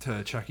 rights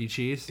to Chuck E.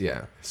 Cheese?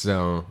 Yeah.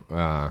 So,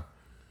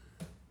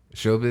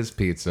 Showbiz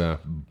Pizza,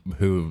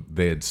 who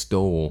they had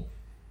stole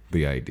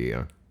the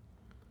idea,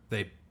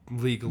 They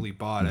legally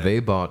bought it. they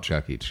bought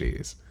Chuck E.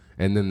 Cheese.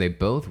 And then they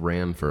both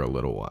ran for a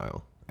little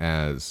while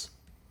as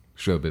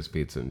Showbiz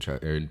Pizza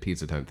and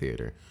Pizza Time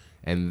Theater.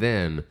 And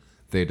then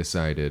they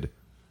decided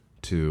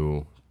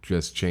to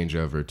just change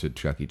over to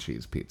Chuck E.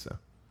 Cheese Pizza.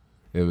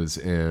 It was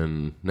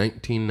in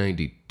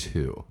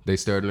 1992. They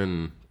started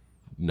in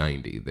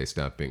 90. They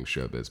stopped being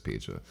Showbiz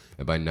Pizza.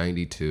 And by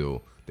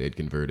 92, they had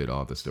converted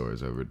all the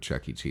stores over to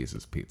Chuck E.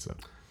 Cheese's Pizza.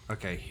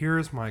 Okay,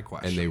 here's my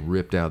question. And they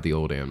ripped out the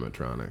old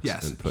animatronics.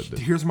 Yes. And put the,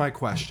 Here's my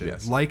question.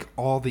 Yes. Like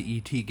all the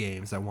ET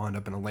games that wound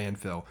up in a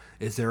landfill,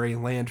 is there a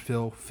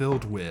landfill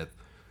filled with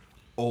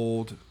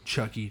old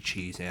Chuck E.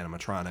 Cheese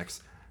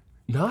animatronics?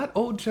 not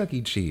old Chuck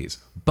E. Cheese,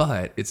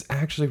 but it's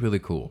actually really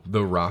cool.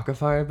 The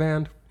Rockafire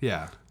band,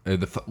 Yeah. the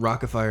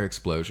Rockafire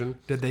explosion.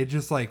 Did they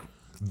just like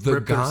The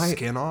rip guy, their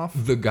skin off?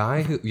 The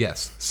guy who,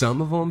 yes,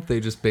 some of them they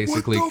just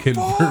basically What the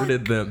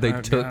converted them. They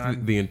Oh, took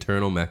God. the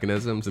internal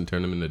mechanisms and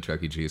turned them into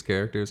Chuck E. Cheese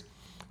characters.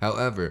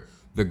 However,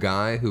 the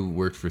guy who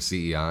worked for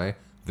CEI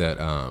that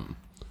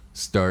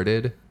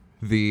started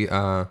the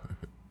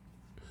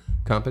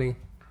company,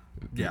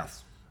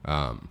 Yes.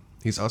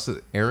 he's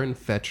also Aaron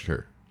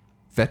Fetchter.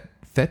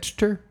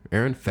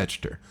 Aaron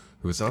Fetchter,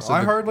 who is also I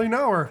the, hardly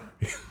know her.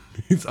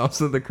 he's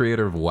also the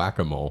creator of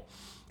Whack-A-Mole.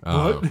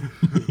 What?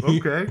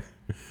 Okay.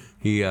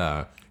 He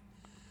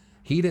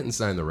didn't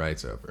sign the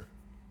rights over.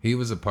 He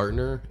was a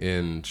partner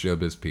in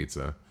Showbiz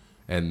Pizza,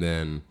 and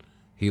then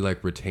he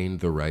like retained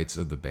the rights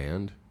of the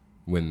band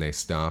when they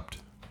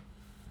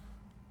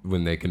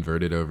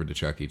converted over to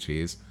Chuck E.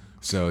 Cheese.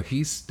 So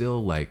he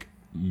still like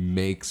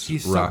makes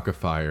He's so-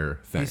 Rockafire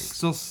He's things.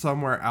 still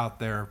somewhere out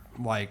there,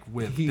 like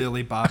with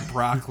Billy Bob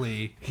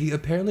Broccoli. He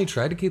apparently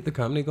tried to keep the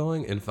company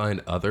going and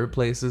find other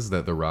places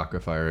that the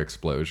Rockafire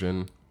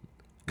explosion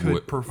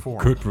Could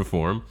perform. Could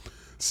perform.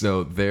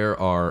 So there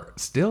are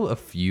still a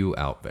few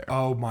out there.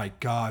 Oh my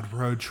God,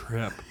 Road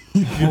Trip!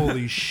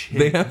 Holy shit!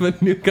 They have a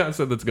new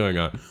concept that's going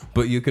on,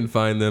 but you can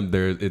find them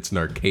there. It's an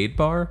arcade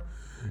bar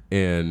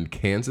in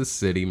Kansas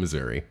City,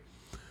 Missouri.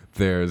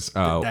 There's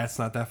That's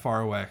not that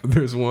far away.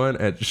 there's one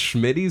at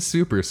Schmitty's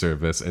Super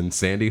Service in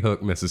Sandy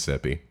Hook,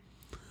 Mississippi.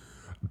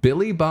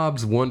 Billy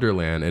Bob's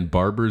Wonderland in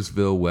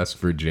Barbersville, West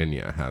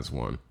Virginia has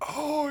one.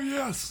 Oh,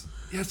 yes.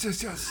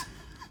 Yes.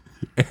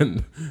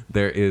 And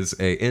there is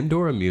a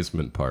indoor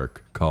amusement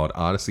park called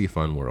Odyssey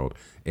Fun World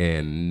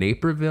in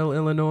Naperville,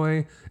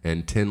 Illinois,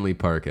 and Tinley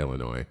Park,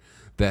 Illinois,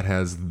 that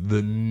has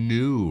the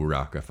new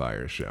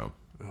Rockafire show.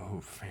 Oh,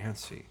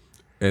 fancy.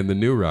 And the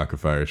new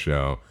Rockafire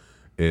show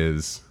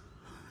it's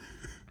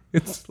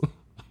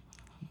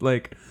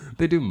like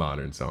they do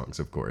modern songs,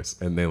 of course,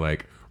 and they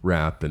like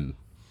rap and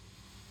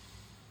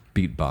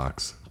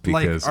beatbox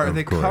because Like, are of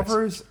they course.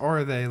 covers or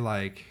are they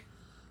like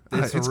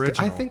it's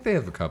original? I think they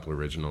have a couple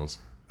originals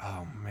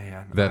Oh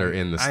man, that are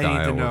in the I need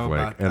to style know of like,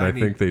 about- and I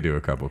need- think they do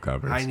a couple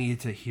covers. I need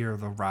to hear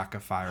the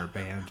Rockafire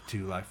band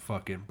do like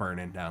fucking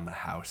burning down the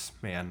house,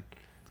 man.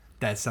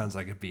 That sounds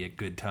like it'd be a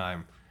good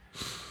time.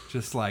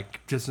 Just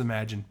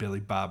imagine Billy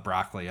Bob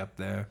Broccoli up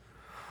there.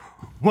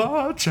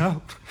 Watch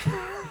out.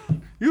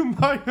 You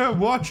might have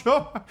watch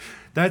out.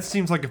 That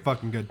seems like a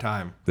fucking good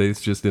time.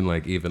 They's just in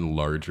like even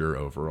larger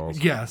overalls.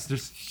 Yes,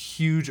 just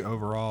huge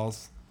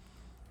overalls.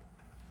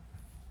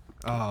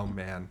 Oh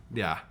man.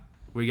 Yeah.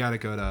 We gotta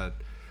go to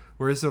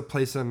where is the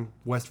place in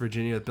West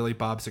Virginia? Billy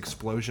Bob's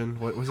Explosion.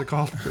 What was it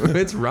called?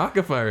 It's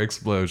Rockafire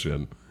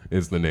Explosion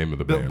is the name of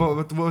the band. But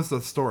what was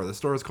the store? The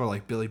store is called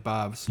like Billy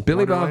Bob's Billy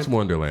Wonderland? Bob's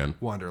Wonderland.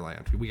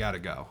 Wonderland. We gotta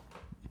go.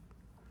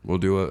 We'll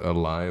do a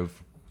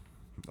live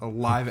A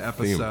live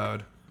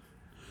episode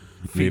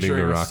meeting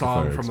featuring the a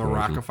song Rockafire from the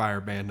Explosion.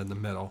 Rockafire band in the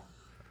middle.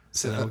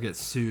 So then we'll get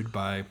sued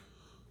by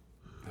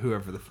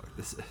whoever the fuck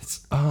this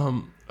is.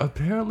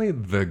 Apparently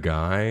the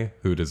guy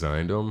who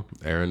designed them,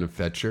 Aaron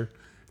Fetcher,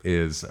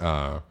 is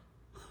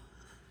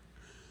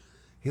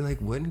he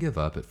like wouldn't give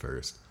up at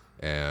first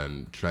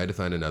and tried to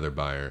find another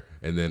buyer,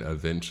 and then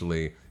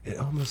eventually it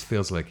almost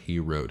feels like he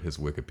wrote his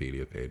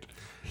Wikipedia page.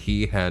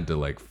 He had to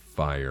like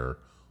fire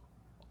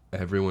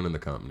everyone in the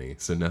company.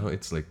 So now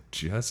it's like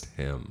just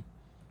him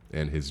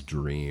and his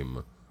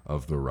dream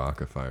of the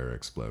Rockafire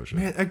Explosion.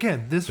 Man,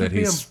 again, this that would be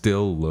he's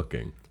still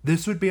looking.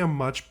 this would be a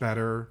much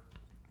better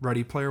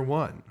Ready Player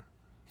One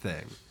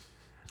thing.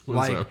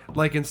 What's Like, that?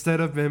 like instead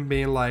of him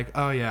being like,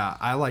 oh yeah,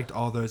 I liked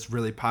all those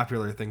really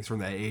popular things from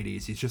the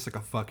 80s, he's just like a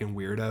fucking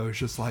weirdo. It's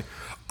just like,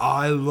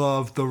 I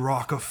love the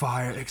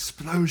Rockafire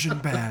Explosion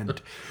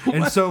Band.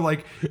 And so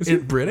like, Is he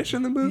British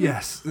in the movie?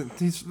 yes,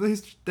 it's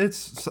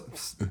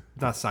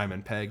not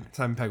Simon Pegg.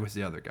 Simon Pegg was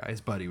the other guy. His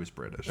buddy was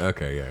British.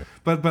 Okay, yeah.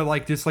 But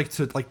like just like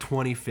to like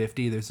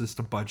 2050, there's just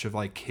a bunch of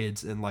like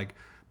kids in like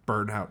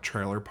burned out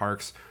trailer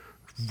parks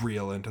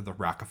real into the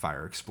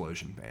Rockafire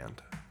Explosion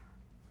Band.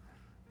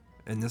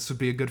 And this would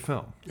be a good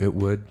film. It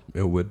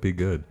would be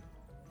good.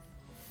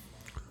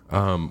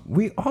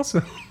 We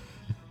also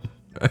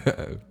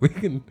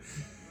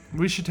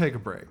We should take a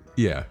break.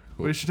 yeah.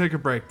 We should take a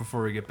break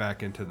before we get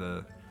back into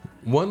the.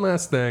 One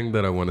last thing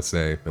that I want to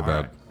say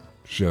about right.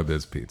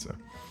 Showbiz Pizza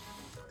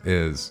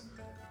is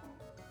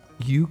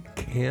you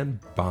can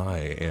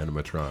buy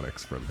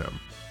animatronics from him,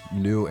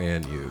 new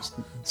and used.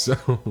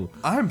 So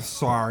I'm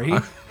sorry.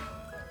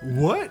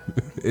 What?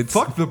 it's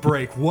Fuck the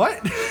break.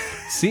 What?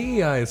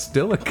 CEI is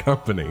still a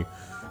company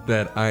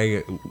that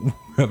I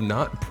have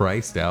not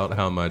priced out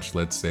how much,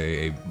 let's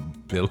say,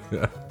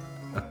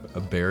 a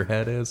bear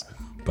head is,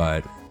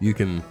 but you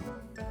can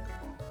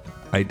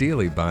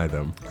ideally buy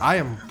them. I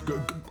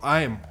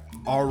am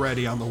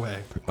already on the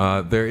way.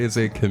 There is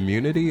a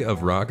community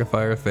of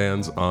Rockafire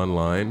fans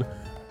online,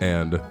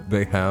 and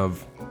they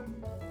have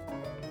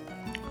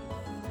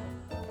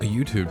a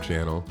YouTube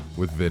channel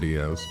with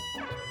videos.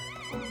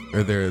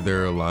 Or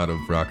there are a lot of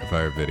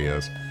Rockafire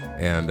videos,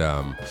 and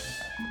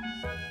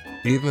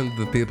even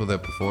the people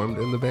that performed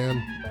in the band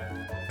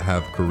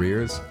have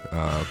careers.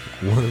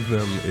 One of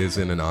them is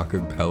in an a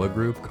cappella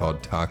group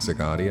called Toxic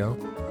Audio.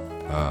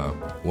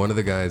 One of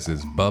the guys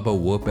is Bubba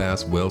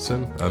Whoop-Ass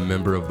Wilson, a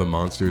member of the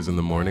Monsters in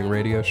the Morning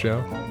radio show,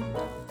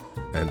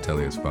 until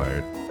he was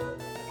fired.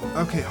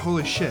 Okay,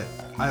 holy shit.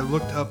 I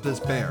looked up this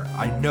bear.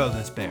 I know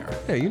this bear.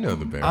 Yeah, you know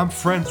the bear. I'm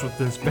friends with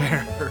this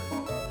bear.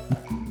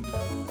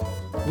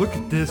 Look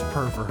at this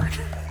pervert.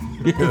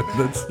 Yeah,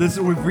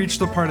 We've reached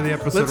the part of the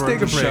episode let's where take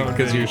a I'm just break showing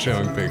because you're videos.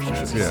 showing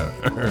pictures. Yeah,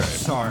 all right.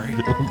 Sorry.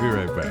 We'll be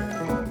right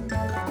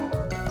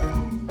back.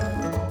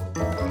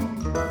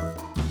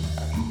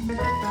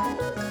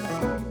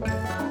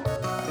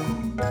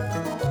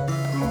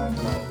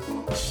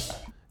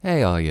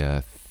 Hey, all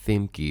ya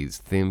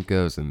Themkies,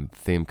 Themkos, and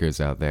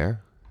Themkers out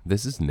there.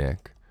 This is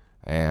Nick,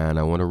 and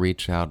I want to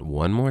reach out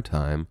one more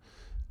time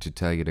to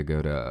tell you to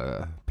go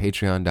to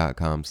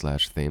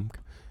patreon.com/Themk,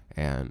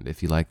 and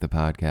if you like the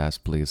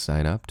podcast, please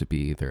sign up to be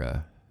either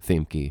a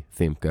Themke,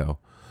 Themko,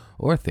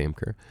 or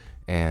Themker,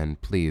 and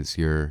please,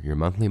 your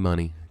monthly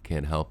money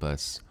can help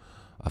us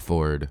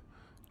afford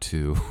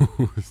to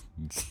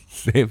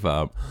save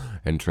up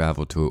and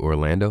travel to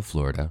Orlando,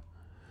 Florida,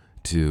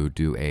 to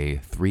do a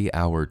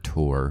 3-hour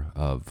tour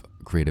of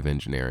creative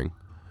engineering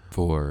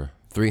for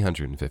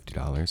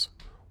 $350,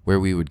 where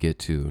we would get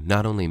to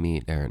not only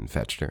meet Aaron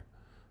Fetcher,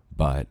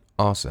 but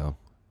also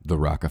the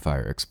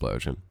Rockafire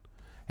explosion.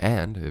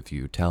 And if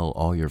you tell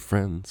all your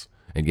friends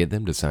and get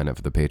them to sign up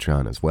for the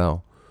Patreon as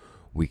well,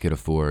 we could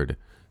afford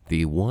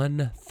the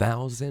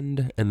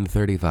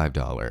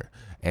 $1,035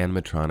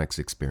 Animatronics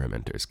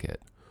Experimenters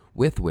Kit,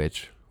 with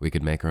which we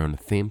could make our own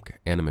Themk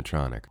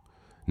animatronic.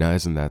 Now,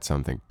 isn't that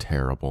something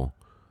terrible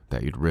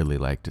that you'd really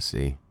like to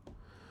see?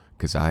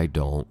 Because I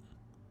don't,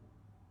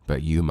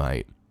 but you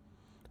might.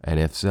 And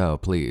if so,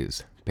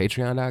 please,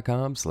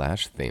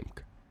 patreon.com/Themk.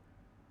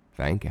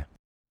 Thank you.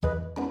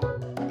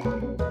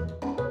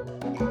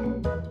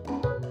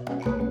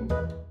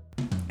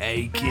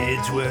 Hey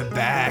kids, we're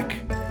back.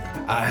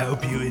 I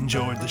hope you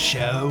enjoyed the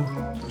show.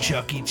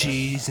 Chuck E.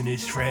 Cheese and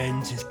his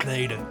friends has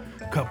played a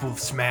couple of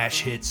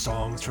smash hit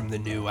songs from the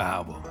new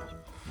album.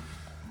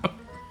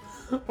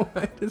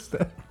 Why is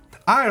that?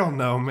 I don't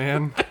know,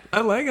 man. I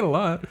like it a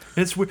lot.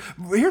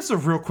 Here's a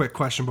real quick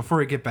question before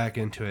we get back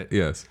into it.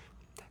 Yes.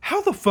 How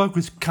the fuck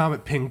was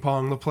Comet Ping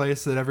Pong the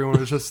place that everyone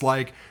was just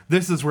like,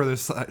 this is where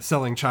they're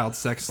selling child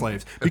sex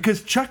slaves?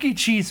 Because Chuck E.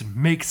 Cheese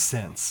makes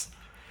sense.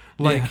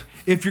 Like,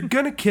 if you're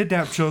gonna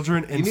kidnap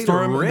children and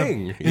store them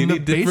in the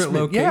different basement,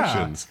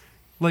 locations. Yeah.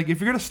 Like, if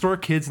you're gonna store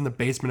kids in the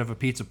basement of a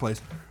pizza place,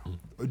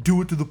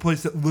 do it to the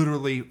place that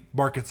literally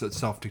markets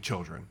itself to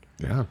children.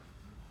 Yeah.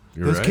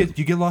 Those kids,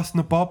 you get lost in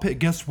the ball pit.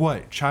 Guess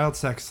what? Child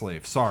sex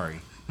slave.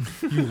 Sorry,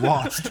 you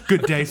lost.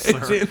 Good day, sir.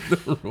 It's in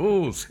the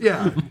rules.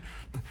 Yeah.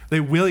 They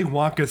Willy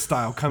Wonka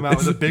style come out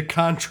with a big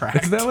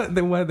contract. Is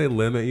that why they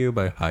limit you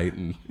by height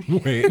and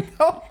weight?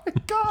 Oh my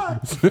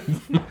god.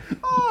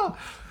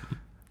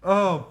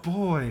 Oh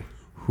boy.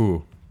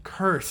 Who?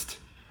 Cursed.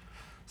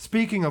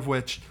 Speaking of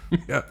which,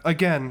 Yeah.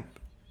 again,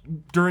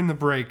 during the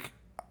break,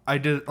 I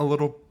did a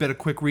little bit of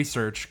quick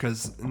research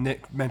because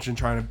Nick mentioned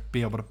trying to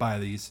be able to buy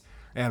these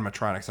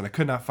animatronics, and I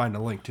could not find a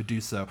link to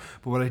do so.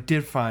 But what I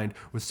did find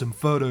was some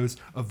photos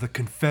of the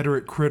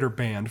Confederate Critter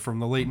Band from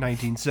the late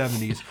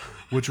 1970s,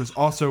 which was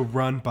also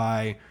run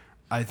by,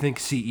 I think,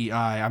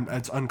 CEI.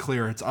 It's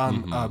unclear. It's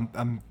on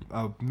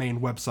a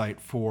main website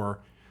for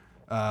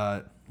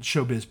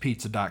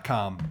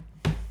showbizpizza.com,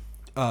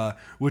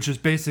 which is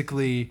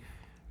basically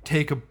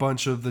take a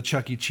bunch of the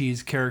Chuck E.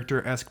 Cheese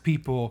character-esque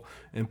people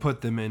and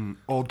put them in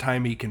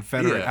old-timey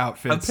Confederate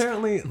outfits.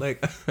 Apparently,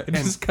 like, I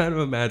just kind of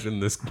imagine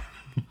this.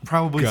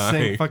 Probably guy.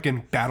 sing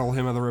fucking Battle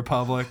Hymn of the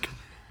Republic.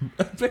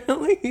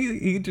 Apparently,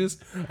 he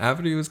just,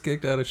 after he was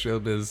kicked out of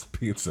Showbiz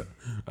Pizza,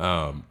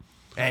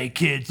 Hey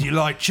kids, you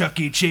like Chuck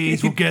E.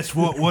 Cheese? Well, guess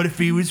what? What if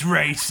he was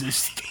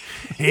racist?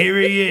 Here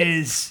he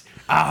is.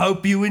 I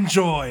hope you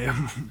enjoy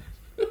him.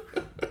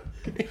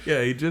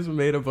 yeah, he just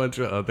made a bunch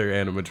of other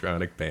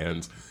animatronic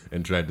bands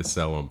and tried to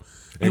sell them.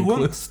 It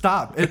won't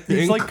stop.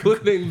 It's like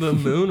including the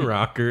Moon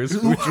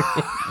Rockers, which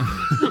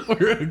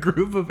were a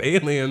group of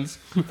aliens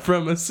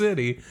from a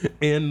city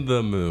in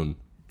the moon.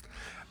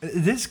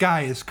 this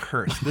guy is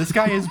cursed. This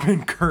guy has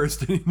been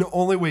cursed, and the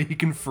only way he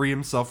can free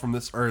himself from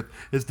this earth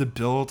is to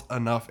build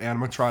enough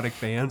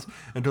animatronic bands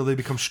until they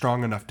become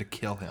strong enough to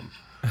kill him.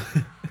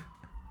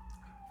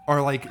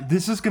 Or like,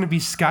 this is going to be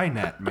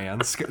Skynet, man.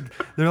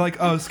 They're like,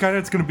 oh,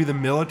 Skynet's going to be the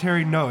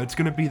military? No, it's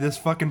going to be this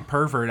fucking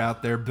pervert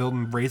out there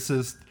building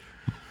racist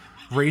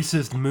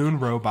moon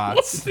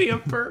robots. Be a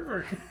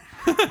pervert.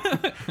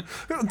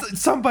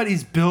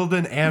 Somebody's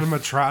building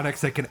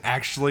animatronics that can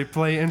actually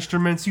play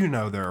instruments. You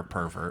know they're a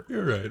pervert.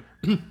 You're right.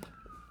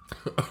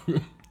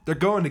 They're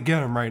going to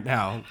get him right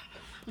now.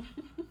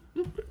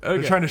 Okay.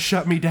 They're trying to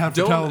shut me down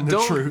for telling the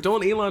truth.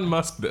 Don't Elon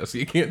Musk this.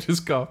 You can't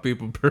just call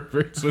people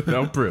perverts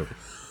without proof.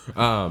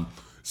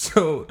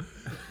 So,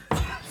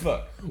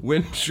 fuck.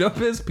 When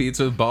Showbiz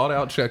Pizza bought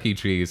out Chuck E.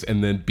 Cheese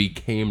and then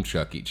became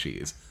Chuck E.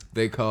 Cheese,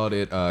 they called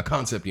it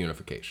concept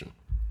unification.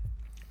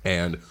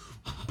 And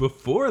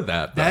before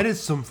that... That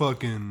is some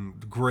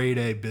fucking grade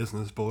A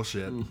business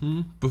bullshit.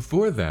 Mm-hmm.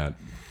 Before that,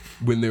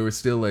 when they were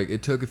still like...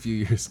 It took a few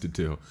years to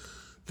do.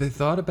 They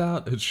thought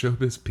about at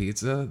Showbiz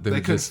Pizza...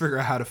 They couldn't figure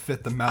out how to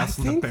fit the mouse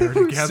and the think bear they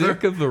were together.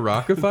 sick of the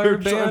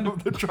Rockafire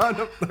band. They're trying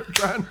to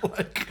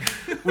like...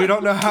 We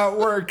don't know how it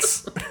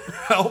works.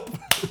 Help.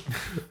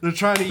 They're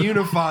trying to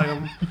unify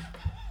them.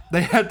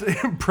 They had to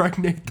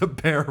impregnate the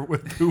bear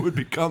with who would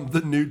become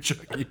the new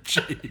Chuck E.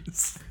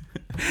 Cheese.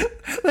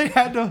 They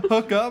had to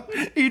hook up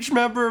each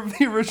member of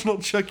the original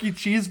Chuck E.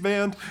 Cheese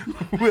band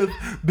with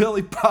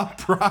Billy Bob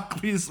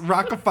Broccoli's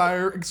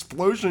Rockafire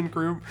Explosion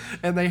Group,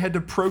 and they had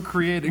to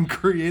procreate and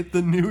create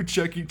the new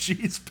Chuck E.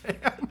 Cheese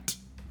band.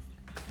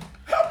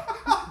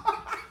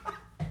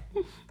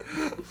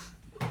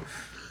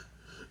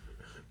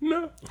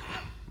 No.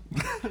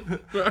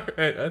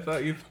 Alright, I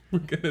thought you were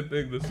gonna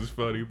think this is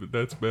funny, but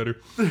that's better.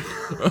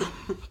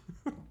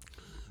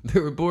 They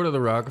were bored of the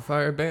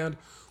Rockafire band,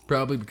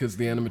 probably because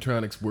the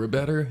animatronics were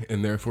better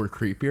and therefore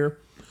creepier.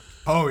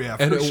 Oh yeah,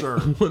 for And at sure.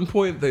 one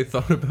point they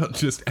thought about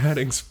just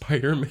adding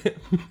Spider-Man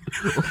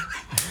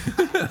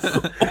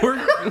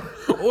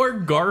or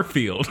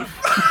Garfield.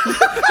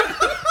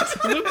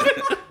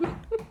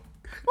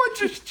 What,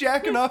 just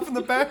jacking off in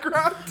the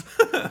background?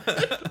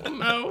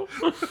 No.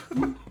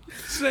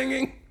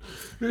 Singing.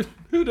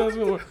 Who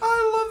doesn't want...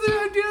 I love the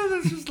idea that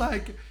it's just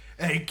like,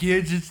 Hey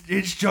kids,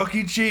 it's Chuck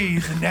E.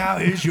 Cheese, and now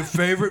here's your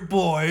favorite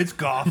boy. It's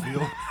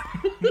Garfield.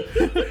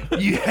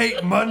 You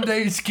hate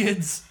Mondays,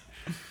 kids.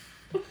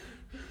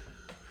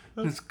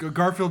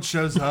 Garfield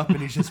shows up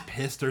and he's just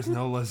pissed there's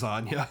no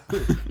lasagna.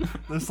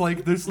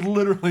 There's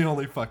literally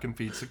only fucking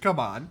pizza. Come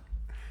on.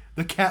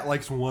 The cat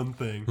likes one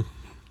thing.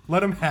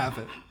 Let him have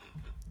it.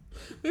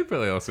 They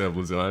probably also have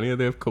lasagna.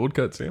 They have cold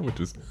cut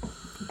sandwiches.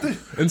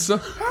 And so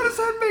How does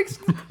that make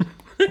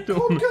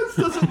cold cuts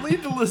doesn't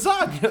lead to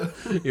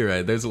lasagna? you're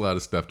right. There's a lot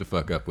of stuff to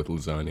fuck up with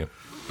lasagna.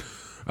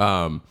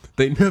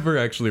 They never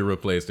actually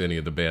replaced any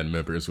of the band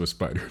members with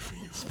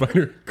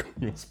Spider-Man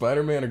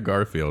or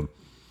Garfield.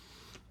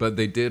 But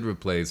they did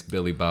replace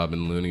Billy Bob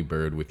and Looney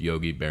Bird with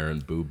Yogi Bear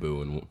and Boo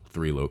Boo in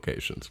 3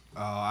 locations.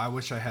 Oh, I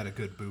wish I had a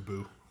good Boo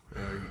Boo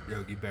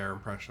Yogi Bear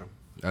impression.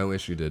 I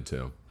wish you did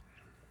too.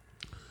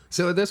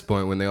 So at this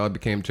point, when they all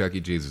became Chuck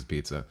E. Cheese's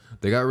Pizza,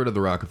 they got rid of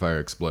the Rock-afire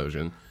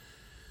explosion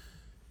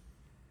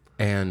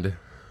and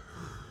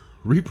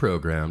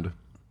reprogrammed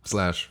 /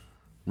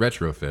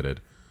 retrofitted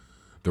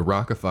the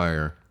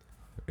Rock-afire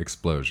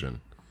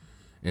explosion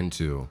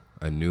into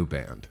a new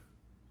band,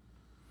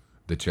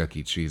 the Chuck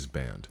E. Cheese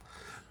Band,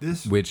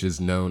 which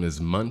is known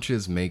as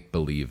Munch's Make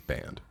Believe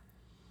Band.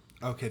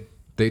 Okay.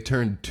 They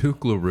turned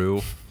Duke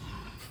LaRue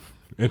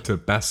into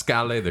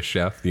Pascale the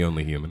Chef, the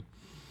only human.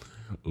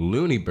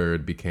 Looney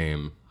Bird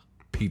became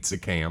Pizza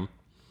Cam.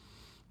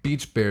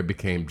 Beach Bear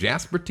became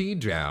Jasper T.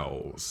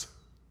 Jowls.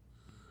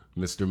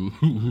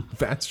 Mr.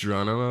 Fats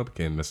Geronimo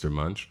became Mr.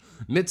 Munch.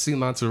 Mitzi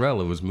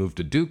Mozzarella was moved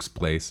to Duke's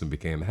place and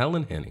became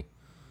Helen Henny.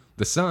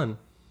 The son,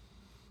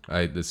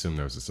 I assume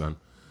there was a son,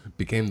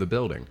 became the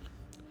building.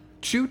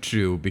 Choo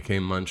Choo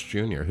became Munch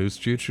Jr. Who's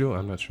Choo Choo?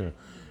 I'm not sure.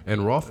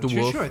 And Rolf the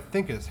Wolf. Choo Choo, I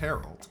think, is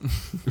Harold.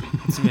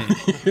 It's me.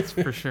 It's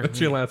for sure.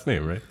 That's your last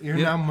name, right? You're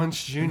now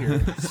Munch Jr.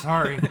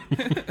 Sorry.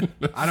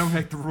 I don't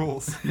make the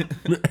rules.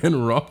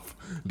 And Rolf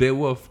de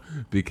Wolf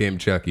became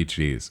Chuck E.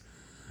 Cheese.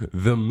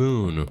 The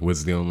Moon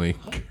was the only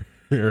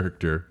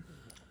character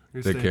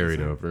that carried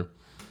over.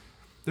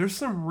 There's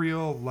some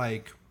real,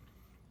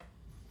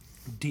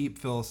 deep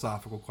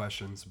philosophical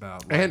questions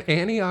about... And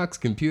Antioch's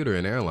computer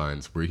and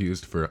airlines were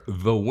used for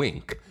The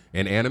Wink,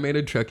 an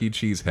animated Chuck E.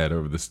 Cheese head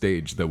over the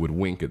stage that would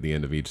wink at the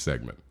end of each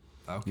segment.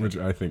 Okay. Which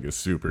I think is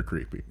super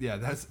creepy. Yeah,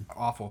 that's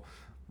awful.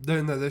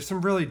 There's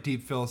some really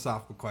deep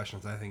philosophical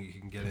questions I think you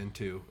can get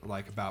into,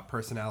 about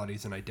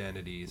personalities and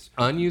identities.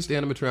 Unused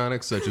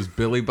animatronics such as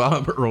Billy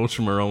Bob, Earl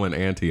Schmerl, and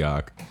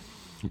Antioch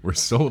were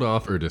sold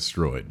off or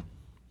destroyed.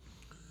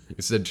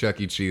 It said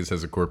Chuck E. Cheese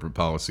has a corporate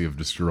policy of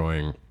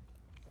destroying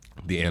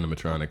the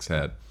animatronics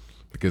head,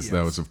 because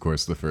that was, of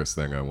course, the first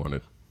thing I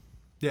wanted.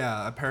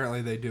 Yeah,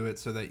 apparently they do it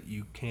so that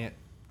you can't...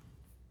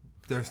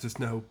 There's just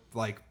no,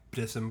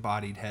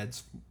 disembodied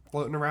heads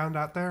floating around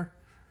out there.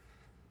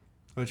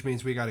 Which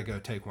means we got to go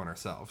take one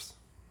ourselves.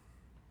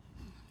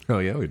 Oh,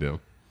 yeah, we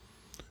do.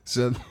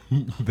 So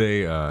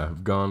they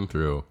have gone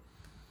through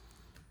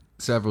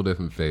several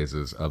different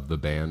phases of the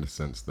band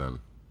since then.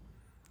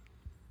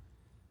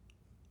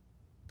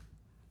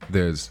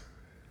 There's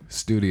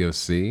Studio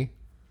C,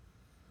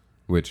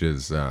 which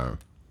is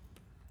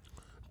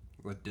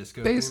With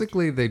disco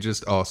basically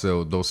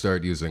they'll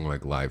start using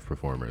live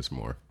performers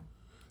more.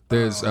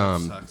 There's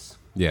that sucks.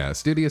 yeah,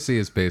 Studio C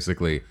is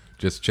basically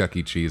just Chuck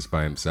E. Cheese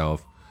by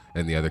himself,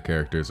 and the other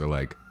characters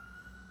are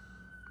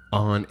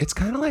on. It's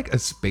kind of like a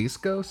Space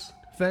Ghost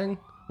thing,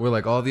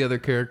 where all the other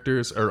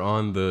characters are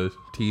on the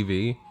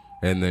TV,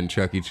 and then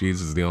Chuck E.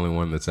 Cheese is the only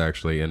one that's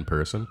actually in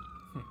person.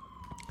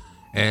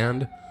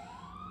 And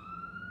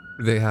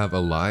they have a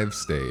live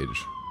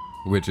stage,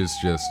 which is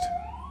just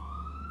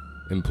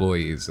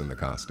employees in the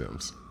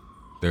costumes.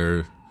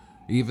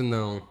 Even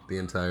though the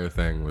entire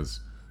thing was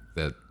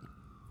that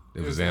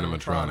it was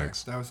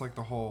animatronics. That was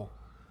the whole...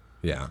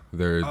 Yeah,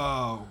 they're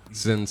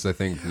since I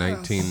think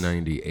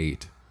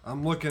 1998.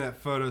 I'm looking at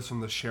photos from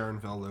the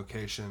Sharonville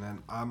location,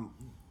 and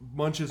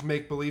Munch's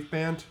Make Believe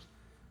Band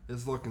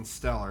is looking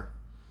stellar.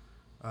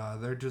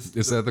 They're just...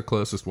 Is that the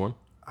closest one?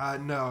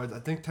 No, I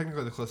think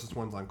technically the closest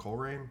one's on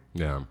Coleraine.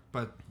 Yeah.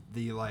 But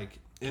the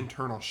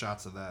internal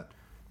shots of that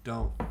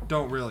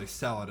don't really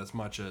sell it as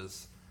much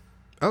as...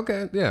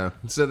 Okay, yeah.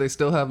 So they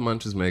still have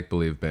Munch's Make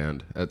Believe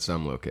Band at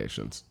some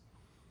locations,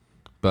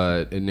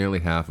 but in nearly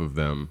half of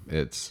them,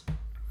 it's...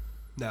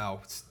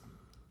 No, it's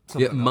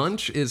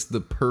Munch is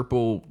the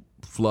purple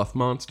fluff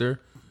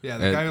monster. Yeah,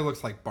 the guy who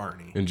looks like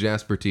Barney. And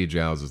Jasper T.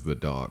 Jowls is the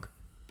dog.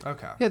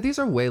 Okay. Yeah, these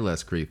are way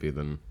less creepy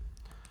than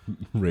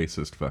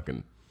racist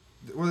fucking...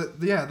 Well,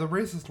 yeah, the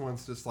racist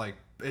one's just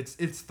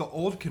it's the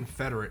old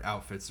Confederate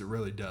outfits that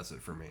really does it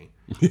for me.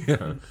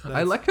 Yeah.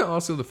 I like how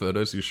also the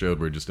photos you showed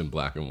were just in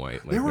black and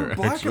white. They were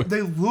black. Actually...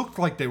 They looked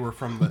like they were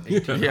from the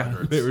 1800s. Yeah,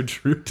 they were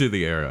true to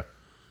the era.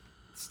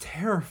 It's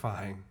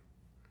terrifying.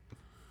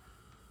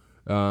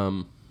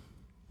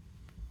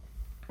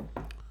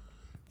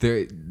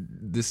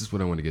 This is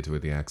what I want to get to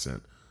with the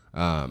accent.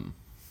 In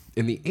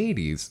the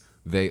 80s,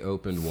 they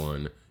opened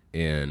one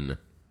in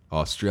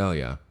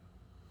Australia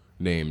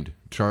named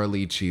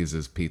Charlie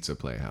Cheese's Pizza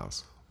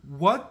Playhouse.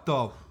 What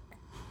the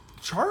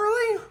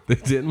Charlie? They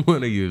didn't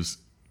want to use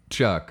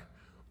Chuck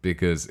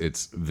because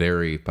it's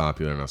very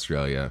popular in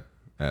Australia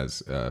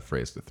as a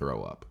phrase to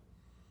throw up.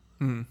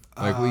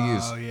 Like we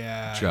use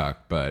yeah.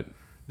 Chuck, but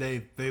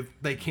They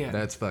can't.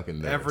 that's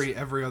fucking theirs.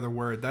 every other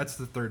word. That's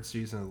the third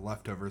season of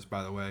Leftovers,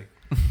 by the way.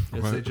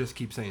 They just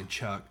keep saying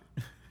Chuck.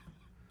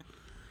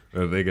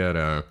 They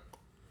got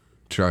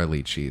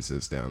Charlie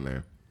cheeses down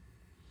there.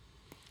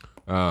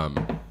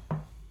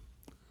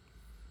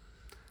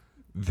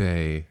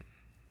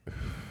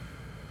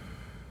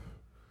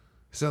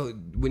 So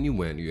when you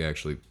went, you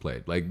actually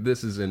played. Like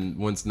this is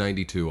once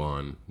 92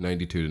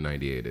 to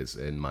 98 is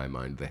in my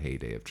mind the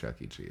heyday of Chuck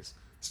E. Cheese.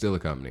 Still a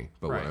company,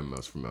 but Right. what I'm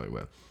most familiar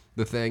with.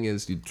 The thing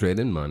is, you trade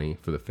in money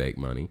for the fake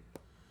money,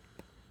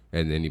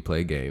 and then you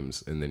play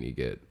games, and then you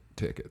get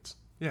tickets.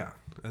 Yeah,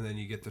 and then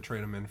you get to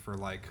trade them in for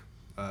like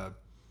a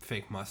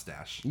fake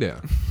mustache.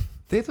 Yeah.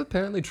 They've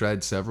apparently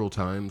tried several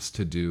times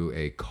to do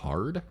a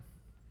card.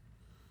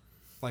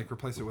 Like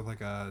replace it with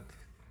like a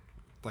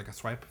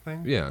swipe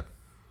thing. Yeah.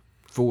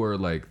 For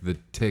like the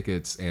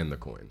tickets and the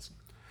coins.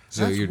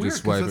 So That's you're weird,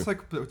 just 'cause swiping. that's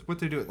like what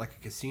they do at like a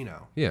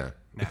casino. Yeah.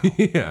 Now.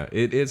 Yeah.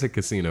 It is a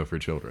casino for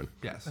children.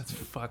 Yes. That's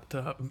fucked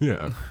up.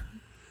 Yeah.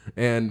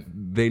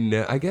 And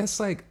I guess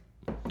like,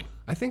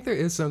 I think there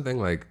is something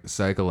like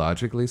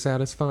psychologically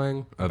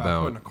satisfying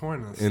about putting a coin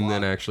in the and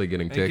then slot. actually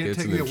getting And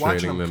tickets and then watching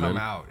trading them come in.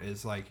 out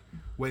is like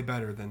way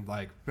better than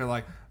like they're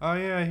like, oh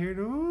yeah, here,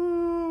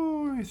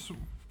 ooh, you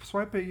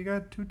swipe it, you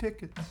got 2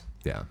 tickets.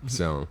 Yeah.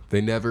 So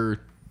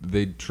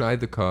they've tried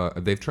the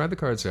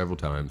card several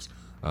times.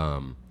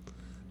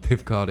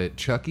 They've called it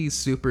Chucky's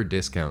Super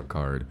Discount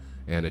Card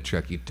and a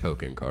Chucky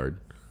Token Card.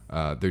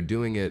 They're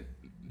doing it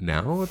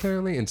now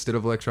apparently instead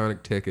of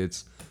electronic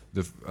tickets.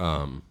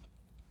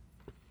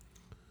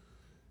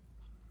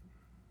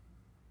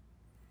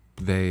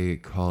 They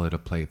call it a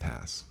Play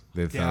Pass.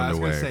 They've Yeah, I found was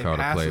a gonna way say called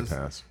a Play passes.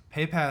 Pass.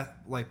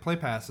 Play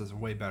Pass is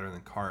way better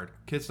than card.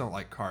 Kids don't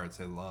like cards;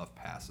 they love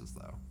passes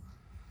though.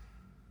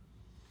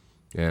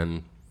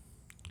 And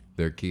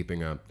they're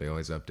keeping up. They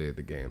always update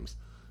the games.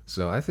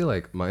 So I feel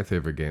like my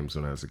favorite games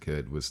when I was a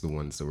kid was the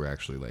ones that were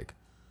actually like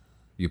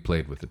you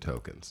played with the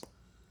tokens.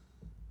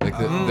 Like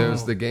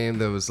there's the game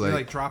that was You like,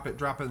 like drop it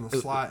in the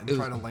slot and it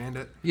try was- to land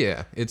it.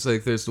 yeah, it's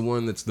like there's the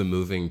one that's the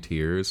moving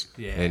tiers,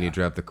 and you Yeah.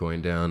 drop the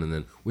coin down, and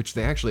then which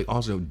they actually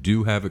also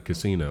do have at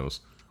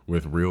casinos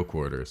with real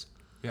quarters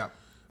Yeah.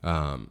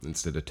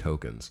 instead of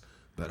tokens.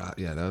 But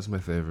yeah, that was my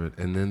favorite.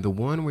 And then the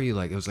one where you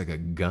like it was like a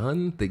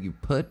gun that you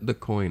put the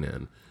coin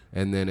in,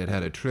 and then it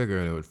had a trigger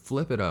and it would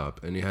flip it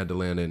up, and you had to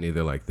land in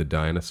either like the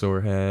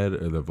dinosaur head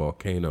or the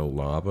volcano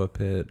lava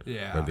pit,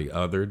 Yeah. or the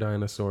other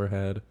dinosaur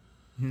head.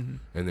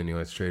 And then you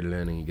always trade it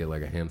in, and you get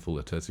like a handful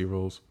of Tootsie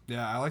Rolls.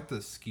 Yeah, I like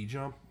the ski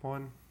jump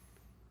one.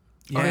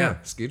 Oh yeah,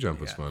 ski jump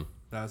was Yeah. fun.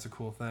 That was a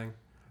cool thing.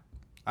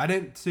 I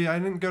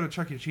didn't go to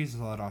Chuck E.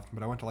 Cheese's all that often,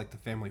 but I went to like the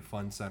Family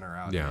Fun Center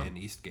out Yeah. in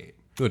Eastgate.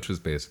 Which was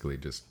basically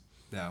just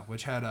Yeah,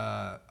 which had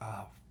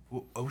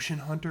Ocean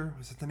Hunter.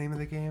 Was it the name of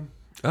the game?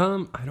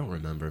 I don't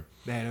remember.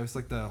 Man, it was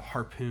like the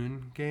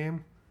harpoon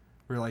game,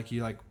 where like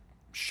you like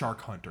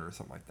shark hunter or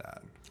something like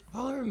that.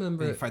 All I And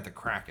remember, you fight the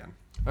kraken.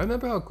 I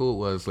remember how cool it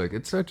was. Like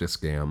it's such a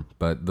scam,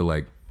 but the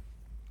like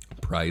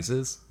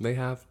prizes they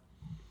have.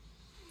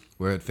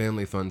 Where at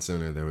Family Fun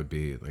Center there would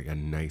be like a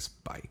nice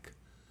bike,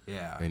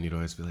 Yeah, and you'd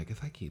always be like,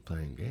 if I keep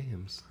playing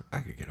games, I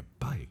could get a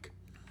bike.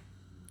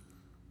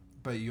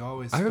 but you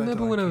always. I spent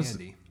remember it on when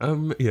candy. I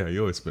was, yeah, you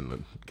always spend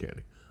on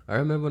candy. I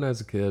remember when I was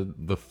a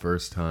kid, the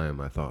first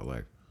time I thought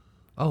like,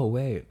 oh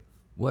wait,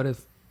 what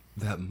if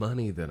that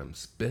money that I'm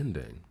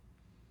spending,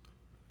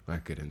 I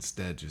could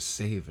instead just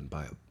save and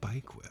buy a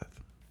bike with?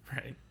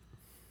 Right.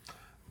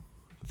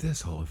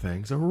 This whole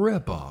thing's a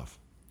ripoff.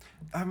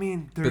 I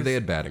mean, But they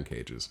had batting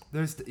cages.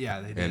 they did,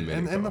 and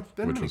mini golf,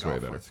 which mini was way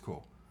golf better. was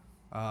cool.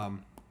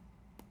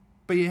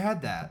 But you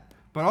had that,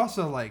 but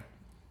also like,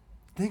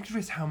 think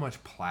just how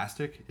much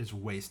plastic is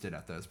wasted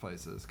at those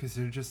places because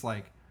they're just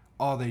like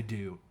all they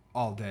do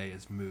all day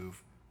is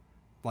move,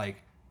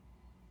 like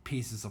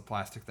pieces of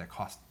plastic that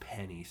cost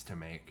pennies to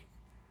make,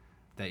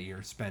 that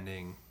you're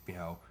spending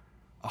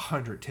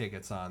 100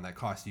 tickets on that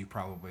cost you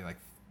probably like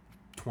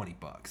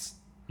 $20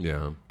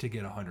 Yeah. to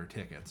get 100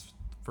 tickets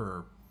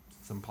for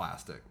some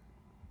plastic.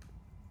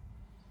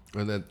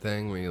 And that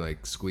thing where you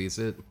like squeeze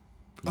it,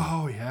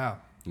 Oh yeah.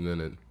 and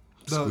then it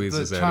The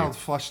squeezes child's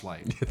out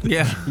fleshlight.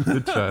 Yeah. the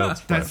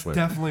child's That's flashlight.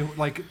 definitely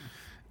like,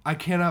 I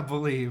cannot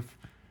believe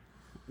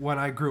when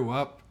I grew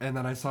up and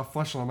then I saw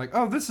fleshlight. I'm like,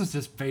 oh, this is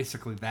just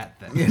basically that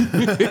thing.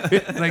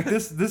 Like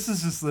this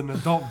is just an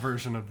adult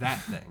version of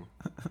that thing.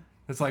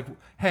 It's like,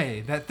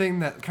 hey, that thing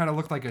that kind of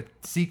looked like a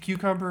sea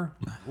cucumber.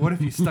 What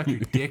if you stuck your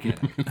dick in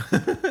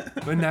it?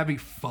 Wouldn't that be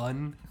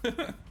fun?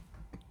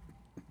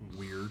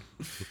 Weird.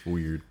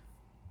 Weird.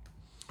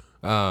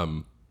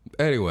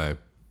 Anyway,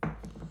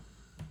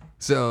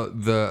 so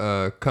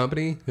the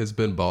company has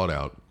been bought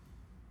out.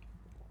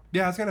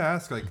 Yeah, I was gonna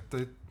ask like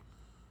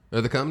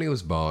The company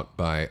was bought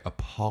by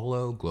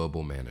Apollo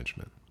Global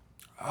Management.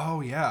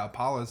 oh yeah,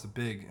 Apollo's a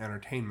big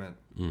entertainment.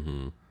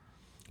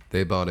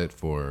 They bought it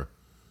for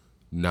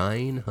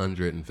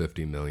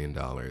 $950 million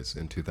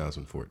in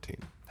 2014.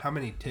 How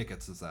many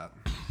tickets is that?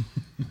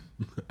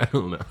 I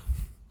don't know.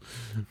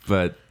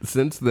 But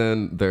since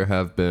then, there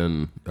have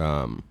been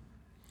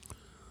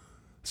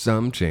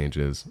some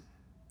changes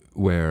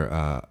where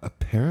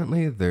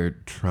apparently they're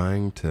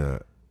trying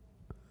to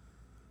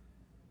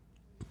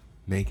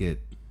make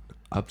it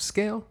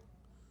upscale.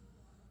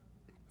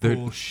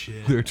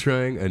 Bullshit. They're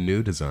trying a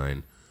new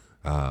design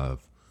of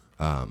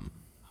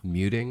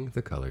muting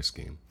the color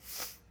scheme,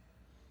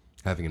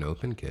 having an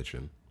open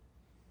kitchen,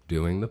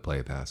 doing the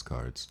play pass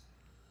cards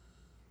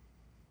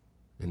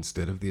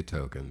instead of the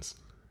tokens,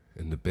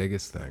 and the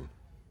biggest thing.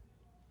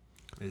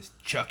 This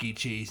Chuck E.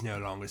 Cheese no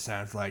longer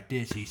sounds like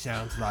this. He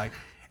sounds like,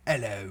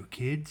 "Hello,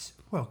 kids.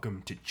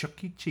 Welcome to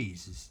Chuck E.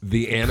 Cheese's."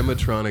 The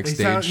animatronic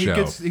stage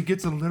show. He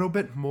gets a little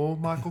bit more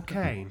Michael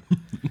Caine.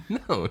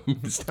 No,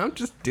 stop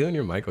just doing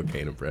your Michael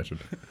Caine impression.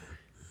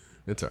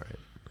 It's all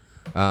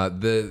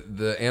right.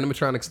 The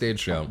animatronic stage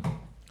show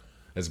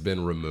has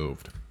been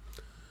removed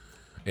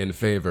in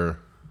favor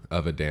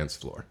of a dance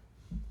floor.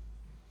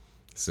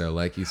 So,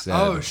 like you said,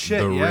 Oh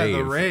shit! the rave.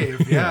 The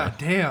rave. Yeah,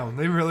 damn,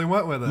 they really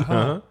went with it,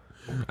 huh?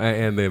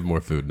 And they have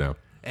more food now.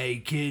 Hey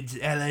kids,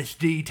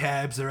 LSD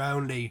tabs are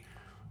only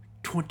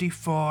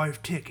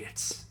 25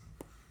 tickets.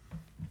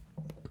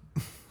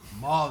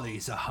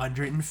 Molly's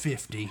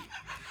 150.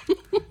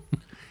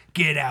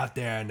 Get out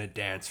there on the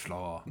dance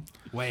floor.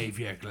 Wave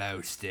your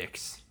glow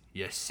sticks,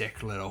 you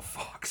sick little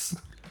fox.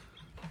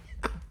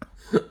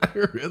 I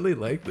really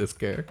like this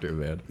character,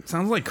 man.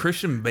 Sounds like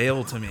Christian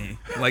Bale to me.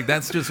 Like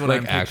that's just what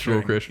Like I'm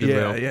actual picturing. Christian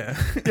Bale?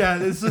 Yeah. Yeah,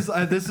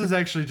 this is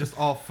actually just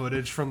all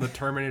footage from the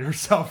Terminator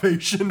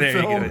Salvation There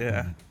film. you go.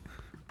 Yeah.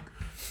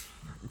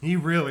 He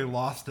really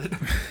lost it.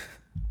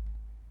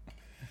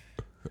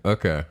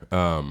 Okay.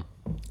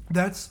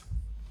 That's.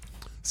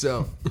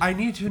 So I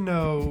need to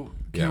know.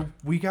 Yeah.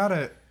 We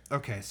gotta.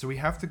 Okay, so we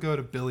have to go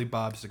to Billy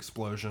Bob's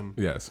explosion.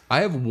 yes,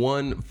 I have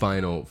one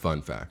final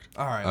fun fact.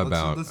 All right,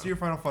 about let's do your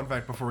final fun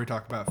fact before we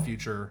talk about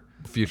future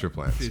future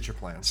plans.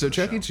 plans. So for the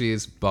Chuck E. show.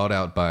 Cheese bought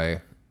out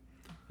by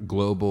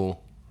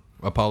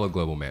Apollo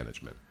Global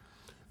Management.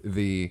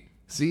 The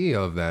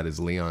CEO of that is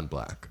Leon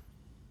Black.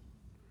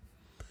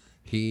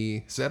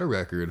 He set a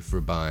record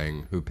for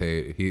buying.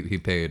 He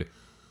paid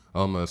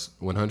almost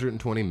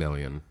 $120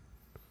 million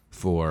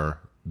for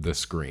The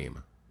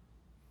Scream.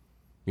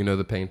 You know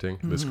the painting,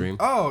 The Scream?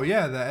 Oh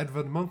yeah, the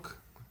Edvard Munch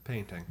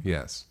painting.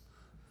 Yes.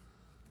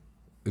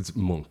 It's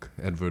Munch,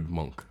 Edvard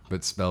Munch,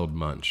 but spelled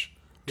Munch.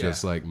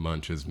 Just Yeah. like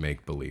Munch's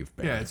make-believe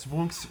band. Yeah, it's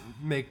Munch's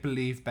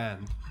make-believe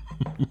band.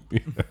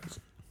 Yes.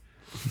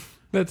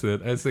 That's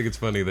it. I just think it's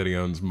funny that he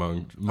owns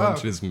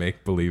Munch's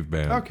make-believe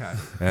band. Okay.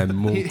 And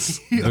Munch's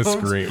The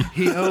Scream.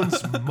 He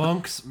owns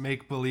Monk's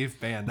make-believe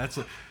band. That's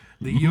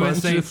the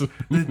USA Munch's-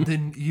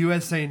 the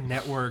USA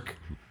Network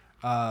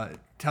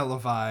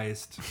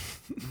televised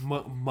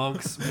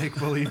Monk's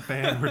make-believe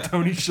band where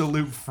Tony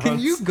Shalhoub fronts. Can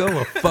you go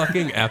a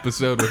fucking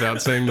episode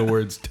without saying the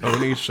words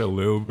Tony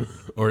Shalhoub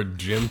or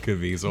Jim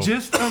Caviezel?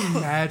 Just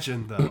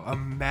imagine though.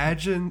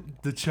 Imagine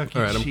the Chuck E.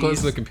 All right, I'm Cheese.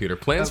 closing the computer.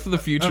 Plans for the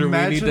future, we need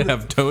imagine to the-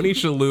 have Tony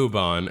Shalhoub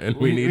on, and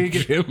we We need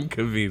get- Jim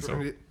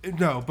Caviezel.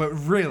 No, but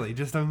really,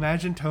 just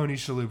imagine Tony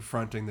Shalhoub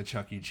fronting the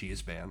Chuck E.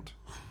 Cheese band,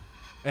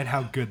 and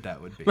how good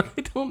that would be.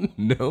 I don't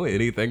know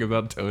anything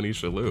about Tony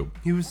Shalhoub.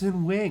 He was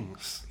in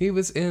Wings. He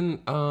was in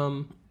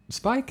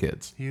Spy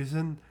Kids. He was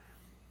in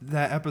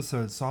that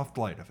episode Soft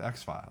Light of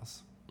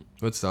X-Files.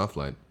 What's Soft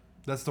Light?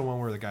 That's the one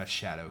where the guy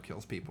Shadow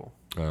kills people.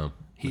 Oh.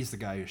 He's the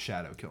guy who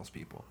Shadow kills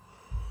people.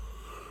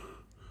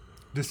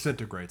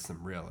 Disintegrates them,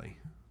 really.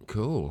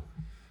 Cool.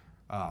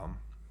 But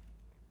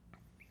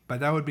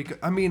that would be...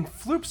 I mean,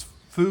 Floop's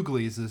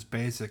Fooglies is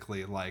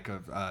basically like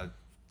a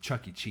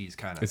Chuck E. Cheese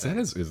kind of Is thing.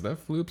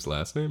 that Floop's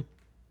last name?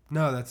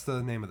 No, that's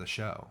the name of the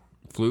show.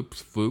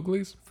 Floop's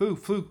Fooglies?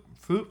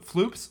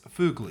 Floop's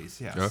Fooglies,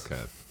 yes.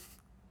 Okay.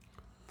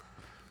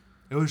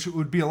 It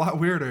would be a lot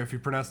weirder if you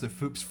pronounced it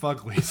Foop's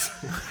Fuglies.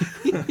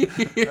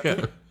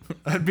 Yeah.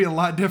 That'd be a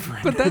lot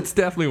different. But that's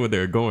definitely what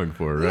they're going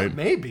for, right?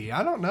 Maybe.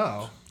 I don't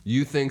know.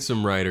 You think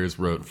some writers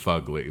wrote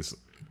Fuglies,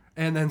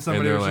 And then and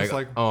somebody they're was like, just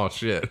like, oh,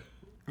 shit.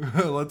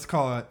 let's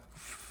call it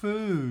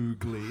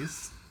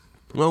Fooglies.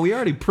 Well, we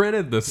already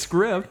printed the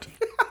script.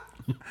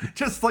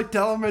 Just like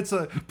tell them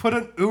put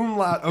an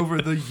umlaut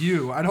over the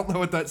U. I don't know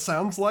what that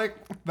sounds like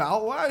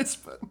vowel-wise,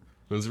 but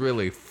It was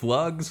really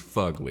Flugs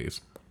Fuglies.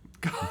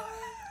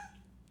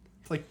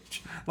 it's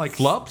like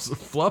Flups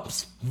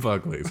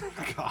Fuglies.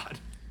 God.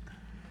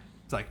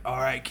 It's like, all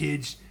right,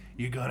 kids,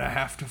 you're gonna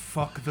have to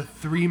fuck the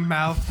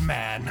three-mouthed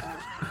man.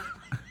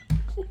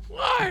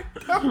 Why?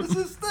 That was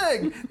his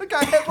thing. The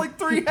guy had like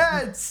 3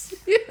 heads.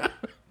 Yeah.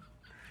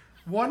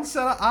 One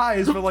set of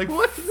eyes, but like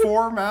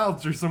 4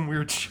 mouths or some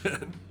weird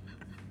shit.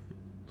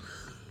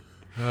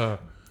 I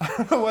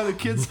don't know why the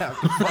kids have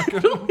to fuck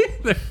him.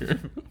 Either.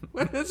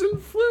 Why doesn't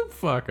Floop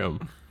fuck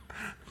him?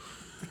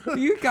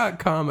 You got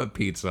Comet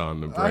Pizza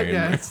on the brain.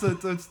 Yeah,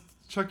 it's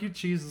Chuck E.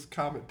 Cheese's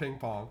Comet Ping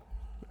Pong.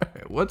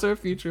 What's our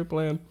future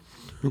plan?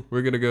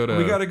 We're gonna go to.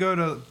 We gotta go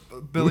to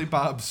Billy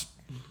Bob's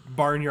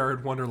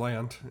Barnyard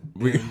Wonderland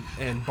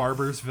in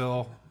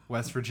Barbersville,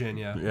 West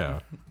Virginia. Yeah.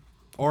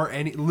 Or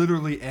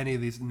literally any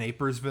of these.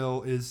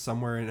 Napersville is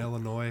somewhere in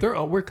Illinois.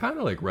 We're kind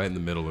of like right in the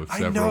middle of I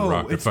several know,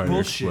 rocket it's fighter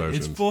bullshit. explosions.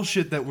 It's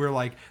bullshit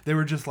that they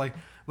were just like,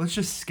 let's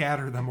just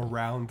scatter them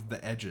around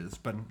the edges,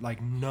 but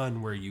like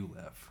none where you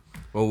live.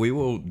 Well, we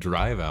will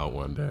drive out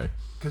one day.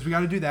 Because we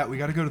got to do that. We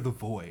got to go to the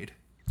Void.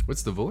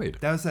 What's the Void?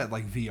 That was that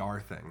like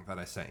VR thing that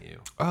I sent you.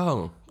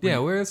 Oh, yeah.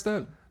 Where is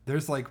that?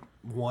 There's like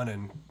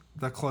one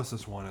the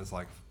closest one is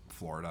like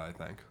Florida, I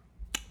think.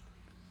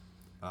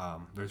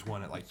 There's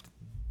one at like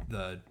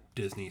the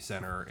Disney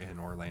Center in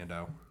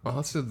Orlando.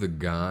 Also, the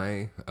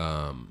guy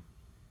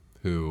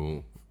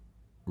who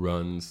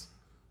runs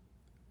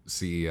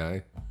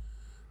CEI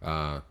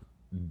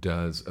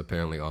does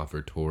apparently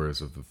offer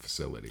tours of the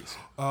facilities.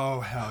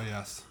 Oh hell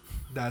yes,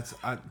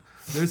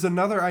 there's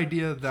another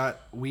idea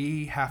that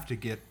we have to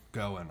get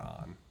going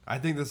on. I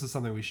think this is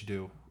something we should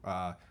do.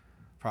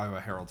 Probably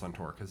with Harold's on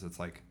tour because it's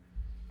like,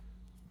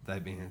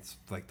 it's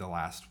like the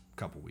last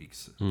couple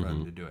weeks for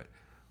them to do it.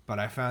 But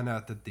I found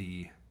out that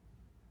the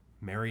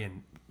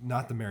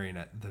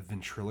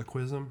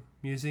Ventriloquism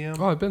Museum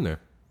Oh, I've been there.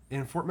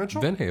 in Fort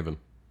Mitchell. Vin Haven.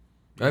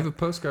 I have a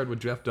postcard with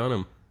Jeff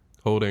Dunham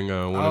holding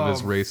one of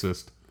his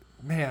racist.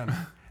 Man,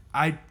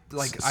 I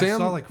Sam-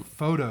 saw like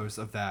photos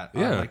of that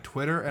Yeah. on like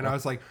Twitter, and I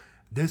was like,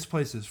 this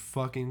place is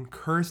fucking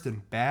cursed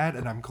and bad,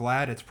 and I'm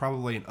glad it's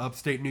probably in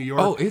upstate New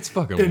York. Oh, it's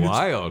fucking and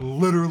wild. It's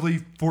literally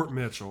Fort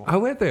Mitchell. I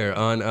went there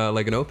on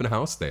like an open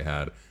house they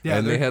had. Yeah,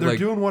 and they're, they had they're like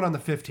doing one on the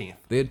 15th.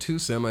 they had two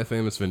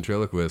semi-famous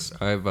ventriloquists.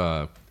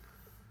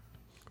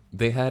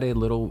 They had a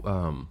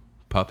little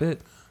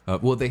puppet.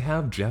 Well, they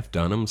have Jeff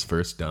Dunham's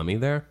first dummy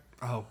there,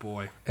 Oh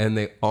boy. and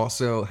they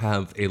also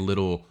have a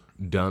little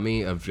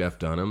dummy of Jeff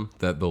Dunham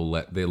that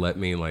they let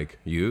me like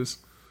use.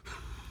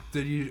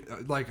 Did you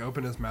like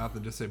open his mouth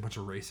and just say a bunch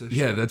of racist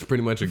Yeah, shit? that's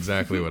pretty much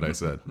exactly what I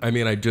said. I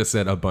mean, I just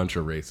said a bunch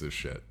of racist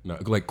shit.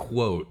 Not, like,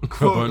 quote, a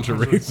bunch of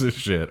racist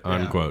shit,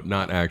 unquote.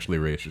 Not actually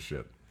racist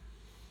shit.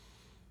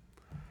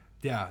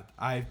 Yeah,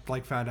 I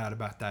like found out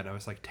about that, and I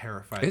was like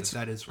terrified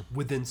that is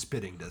within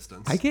spitting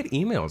distance. I get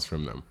emails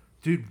from them.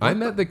 Dude, I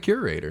met the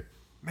curator.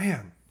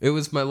 man. It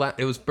was my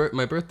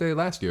my birthday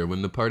last year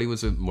when the party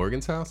was at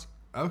Morgan's house.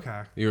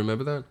 Okay. You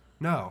remember that?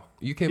 No.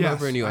 You came Yes,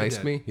 over and you I iced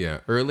did. me? Yeah.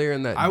 Earlier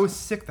in that I was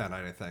sick that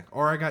night, I think,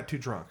 or I got too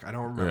drunk. I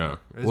don't remember. Yeah.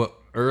 It's- Well,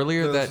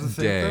 earlier it was the that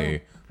same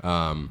day,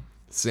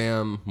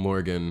 Sam,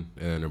 Morgan,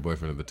 and her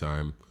boyfriend at the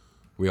time,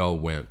 we all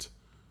went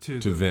to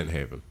Vent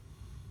Haven.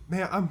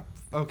 Man, I'm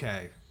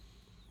okay.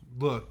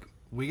 Look,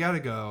 we got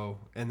to go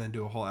and then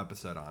do a whole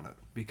episode on it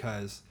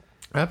because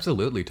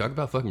Absolutely. Talk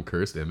about fucking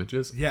cursed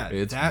images. Yeah,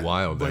 It's that-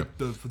 wild there. like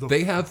the-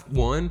 They have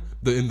one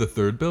in the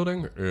third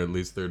building, or at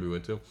least third we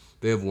went to.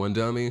 They have one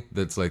dummy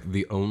that's like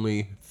the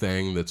only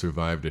thing that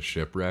survived a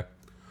shipwreck.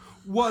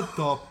 what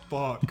the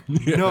fuck?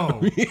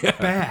 No,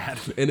 bad.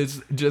 And it's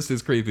just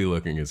as creepy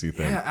looking as you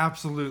think. Yeah,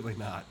 absolutely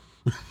not.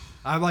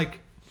 I'm like,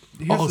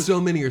 Oh, so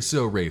many are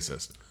so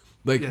racist.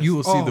 Like, Yes. you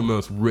will see Oh. the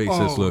most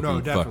racist no,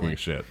 looking definitely. fucking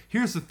shit.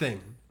 Here's the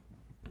thing.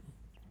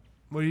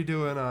 What are you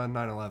doing on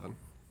 9/11?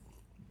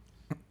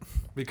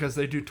 Because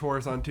they do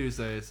tours on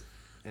Tuesdays,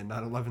 and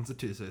 9/11's a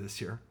Tuesday this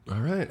year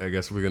All right. I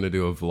guess we're going to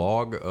do a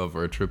vlog of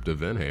our trip to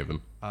Vent Haven.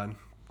 on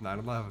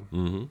 9/11.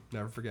 Mm-hmm.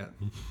 Never forget.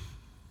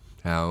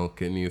 How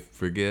can you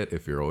forget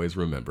if you're always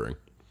remembering?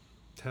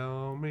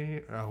 Tell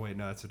me. Oh wait,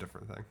 no, that's a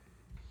different thing.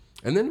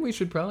 And then we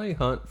should probably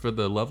hunt for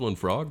the Loveland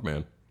Frog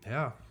Man.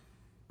 Yeah.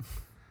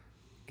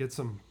 Get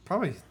some.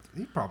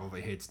 He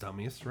probably hates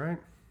dummies, right?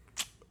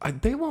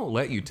 They won't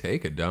let you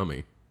take a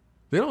dummy.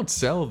 They don't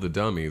sell the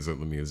dummies at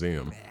the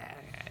museum.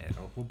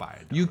 We'll buy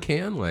it. You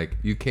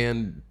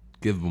can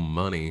give them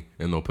money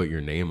and they'll put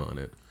your name on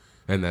it,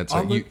 and that's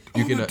On like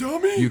the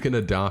dummy? you can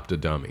adopt a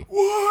dummy.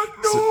 What?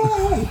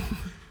 No.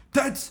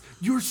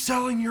 You're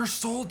selling your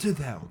soul to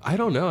them I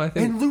don't know. I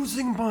think and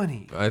losing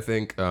money.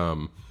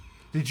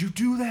 Did you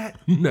do that?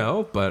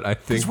 no, but I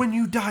think Because when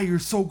you die, your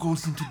soul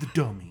goes into the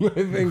dummy. I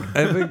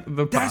think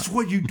the That's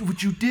what you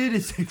did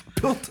is they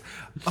built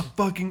a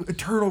fucking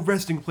eternal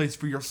resting place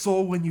for your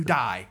soul when you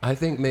die. I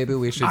think maybe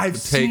we should I've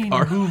take seen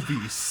our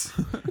movies.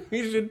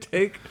 we should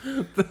take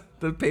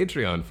the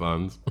Patreon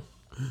funds,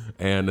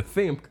 and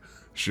think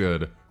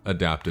should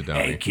adopt a dummy.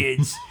 Hey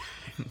kids,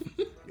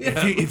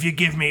 if you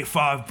give me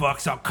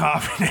 $5, I'll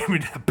carve your name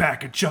into the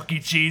back of Chuck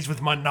E. Cheese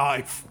with my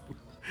knife.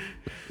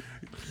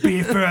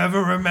 Be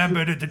forever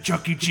remembered at the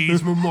Chuck E.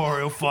 Cheese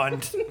Memorial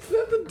Fund. Is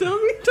that the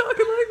dummy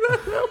talking like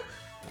that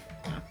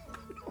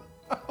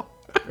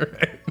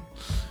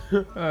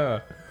now? All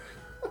right.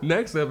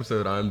 Next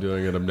episode, I'm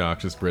doing an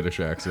obnoxious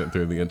British accent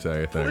through the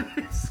entire thing.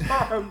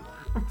 I'm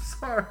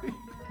sorry.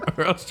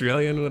 Or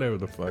Australian, whatever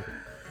the fuck.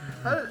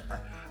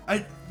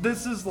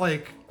 This is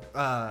like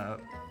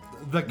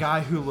the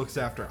guy who looks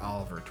after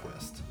Oliver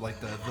Twist, like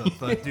the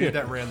dude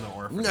that ran the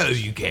orphanage. No,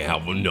 you can't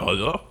have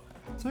another.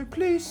 It's like,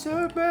 please,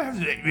 sir,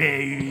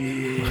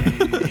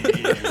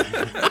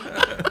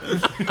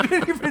 he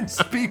didn't even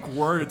speak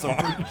words, I'm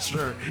pretty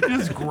sure. He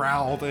just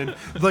growled and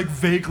like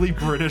vaguely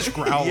British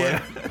growling.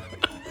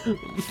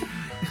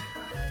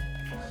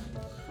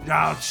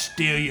 I'll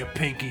steal your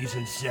pinkies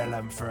and sell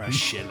them for a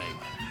shilling.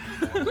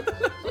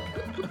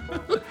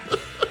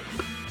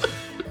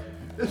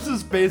 This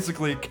is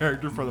basically a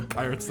character for the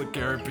Pirates of the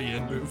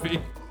Caribbean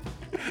movie.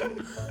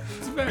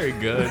 It's very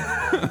good.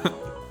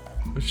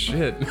 Oh,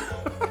 shit.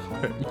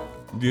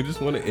 Do you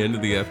just want to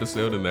end the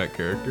episode in that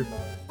character?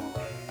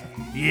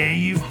 Yeah,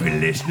 you've been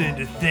listening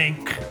to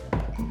Think.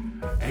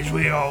 As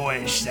we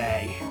always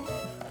say,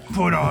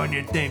 put on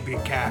your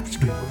thinking caps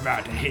because we're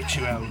about to hit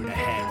you over the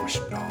head with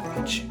some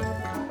knowledge.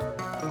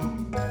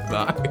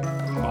 Bye.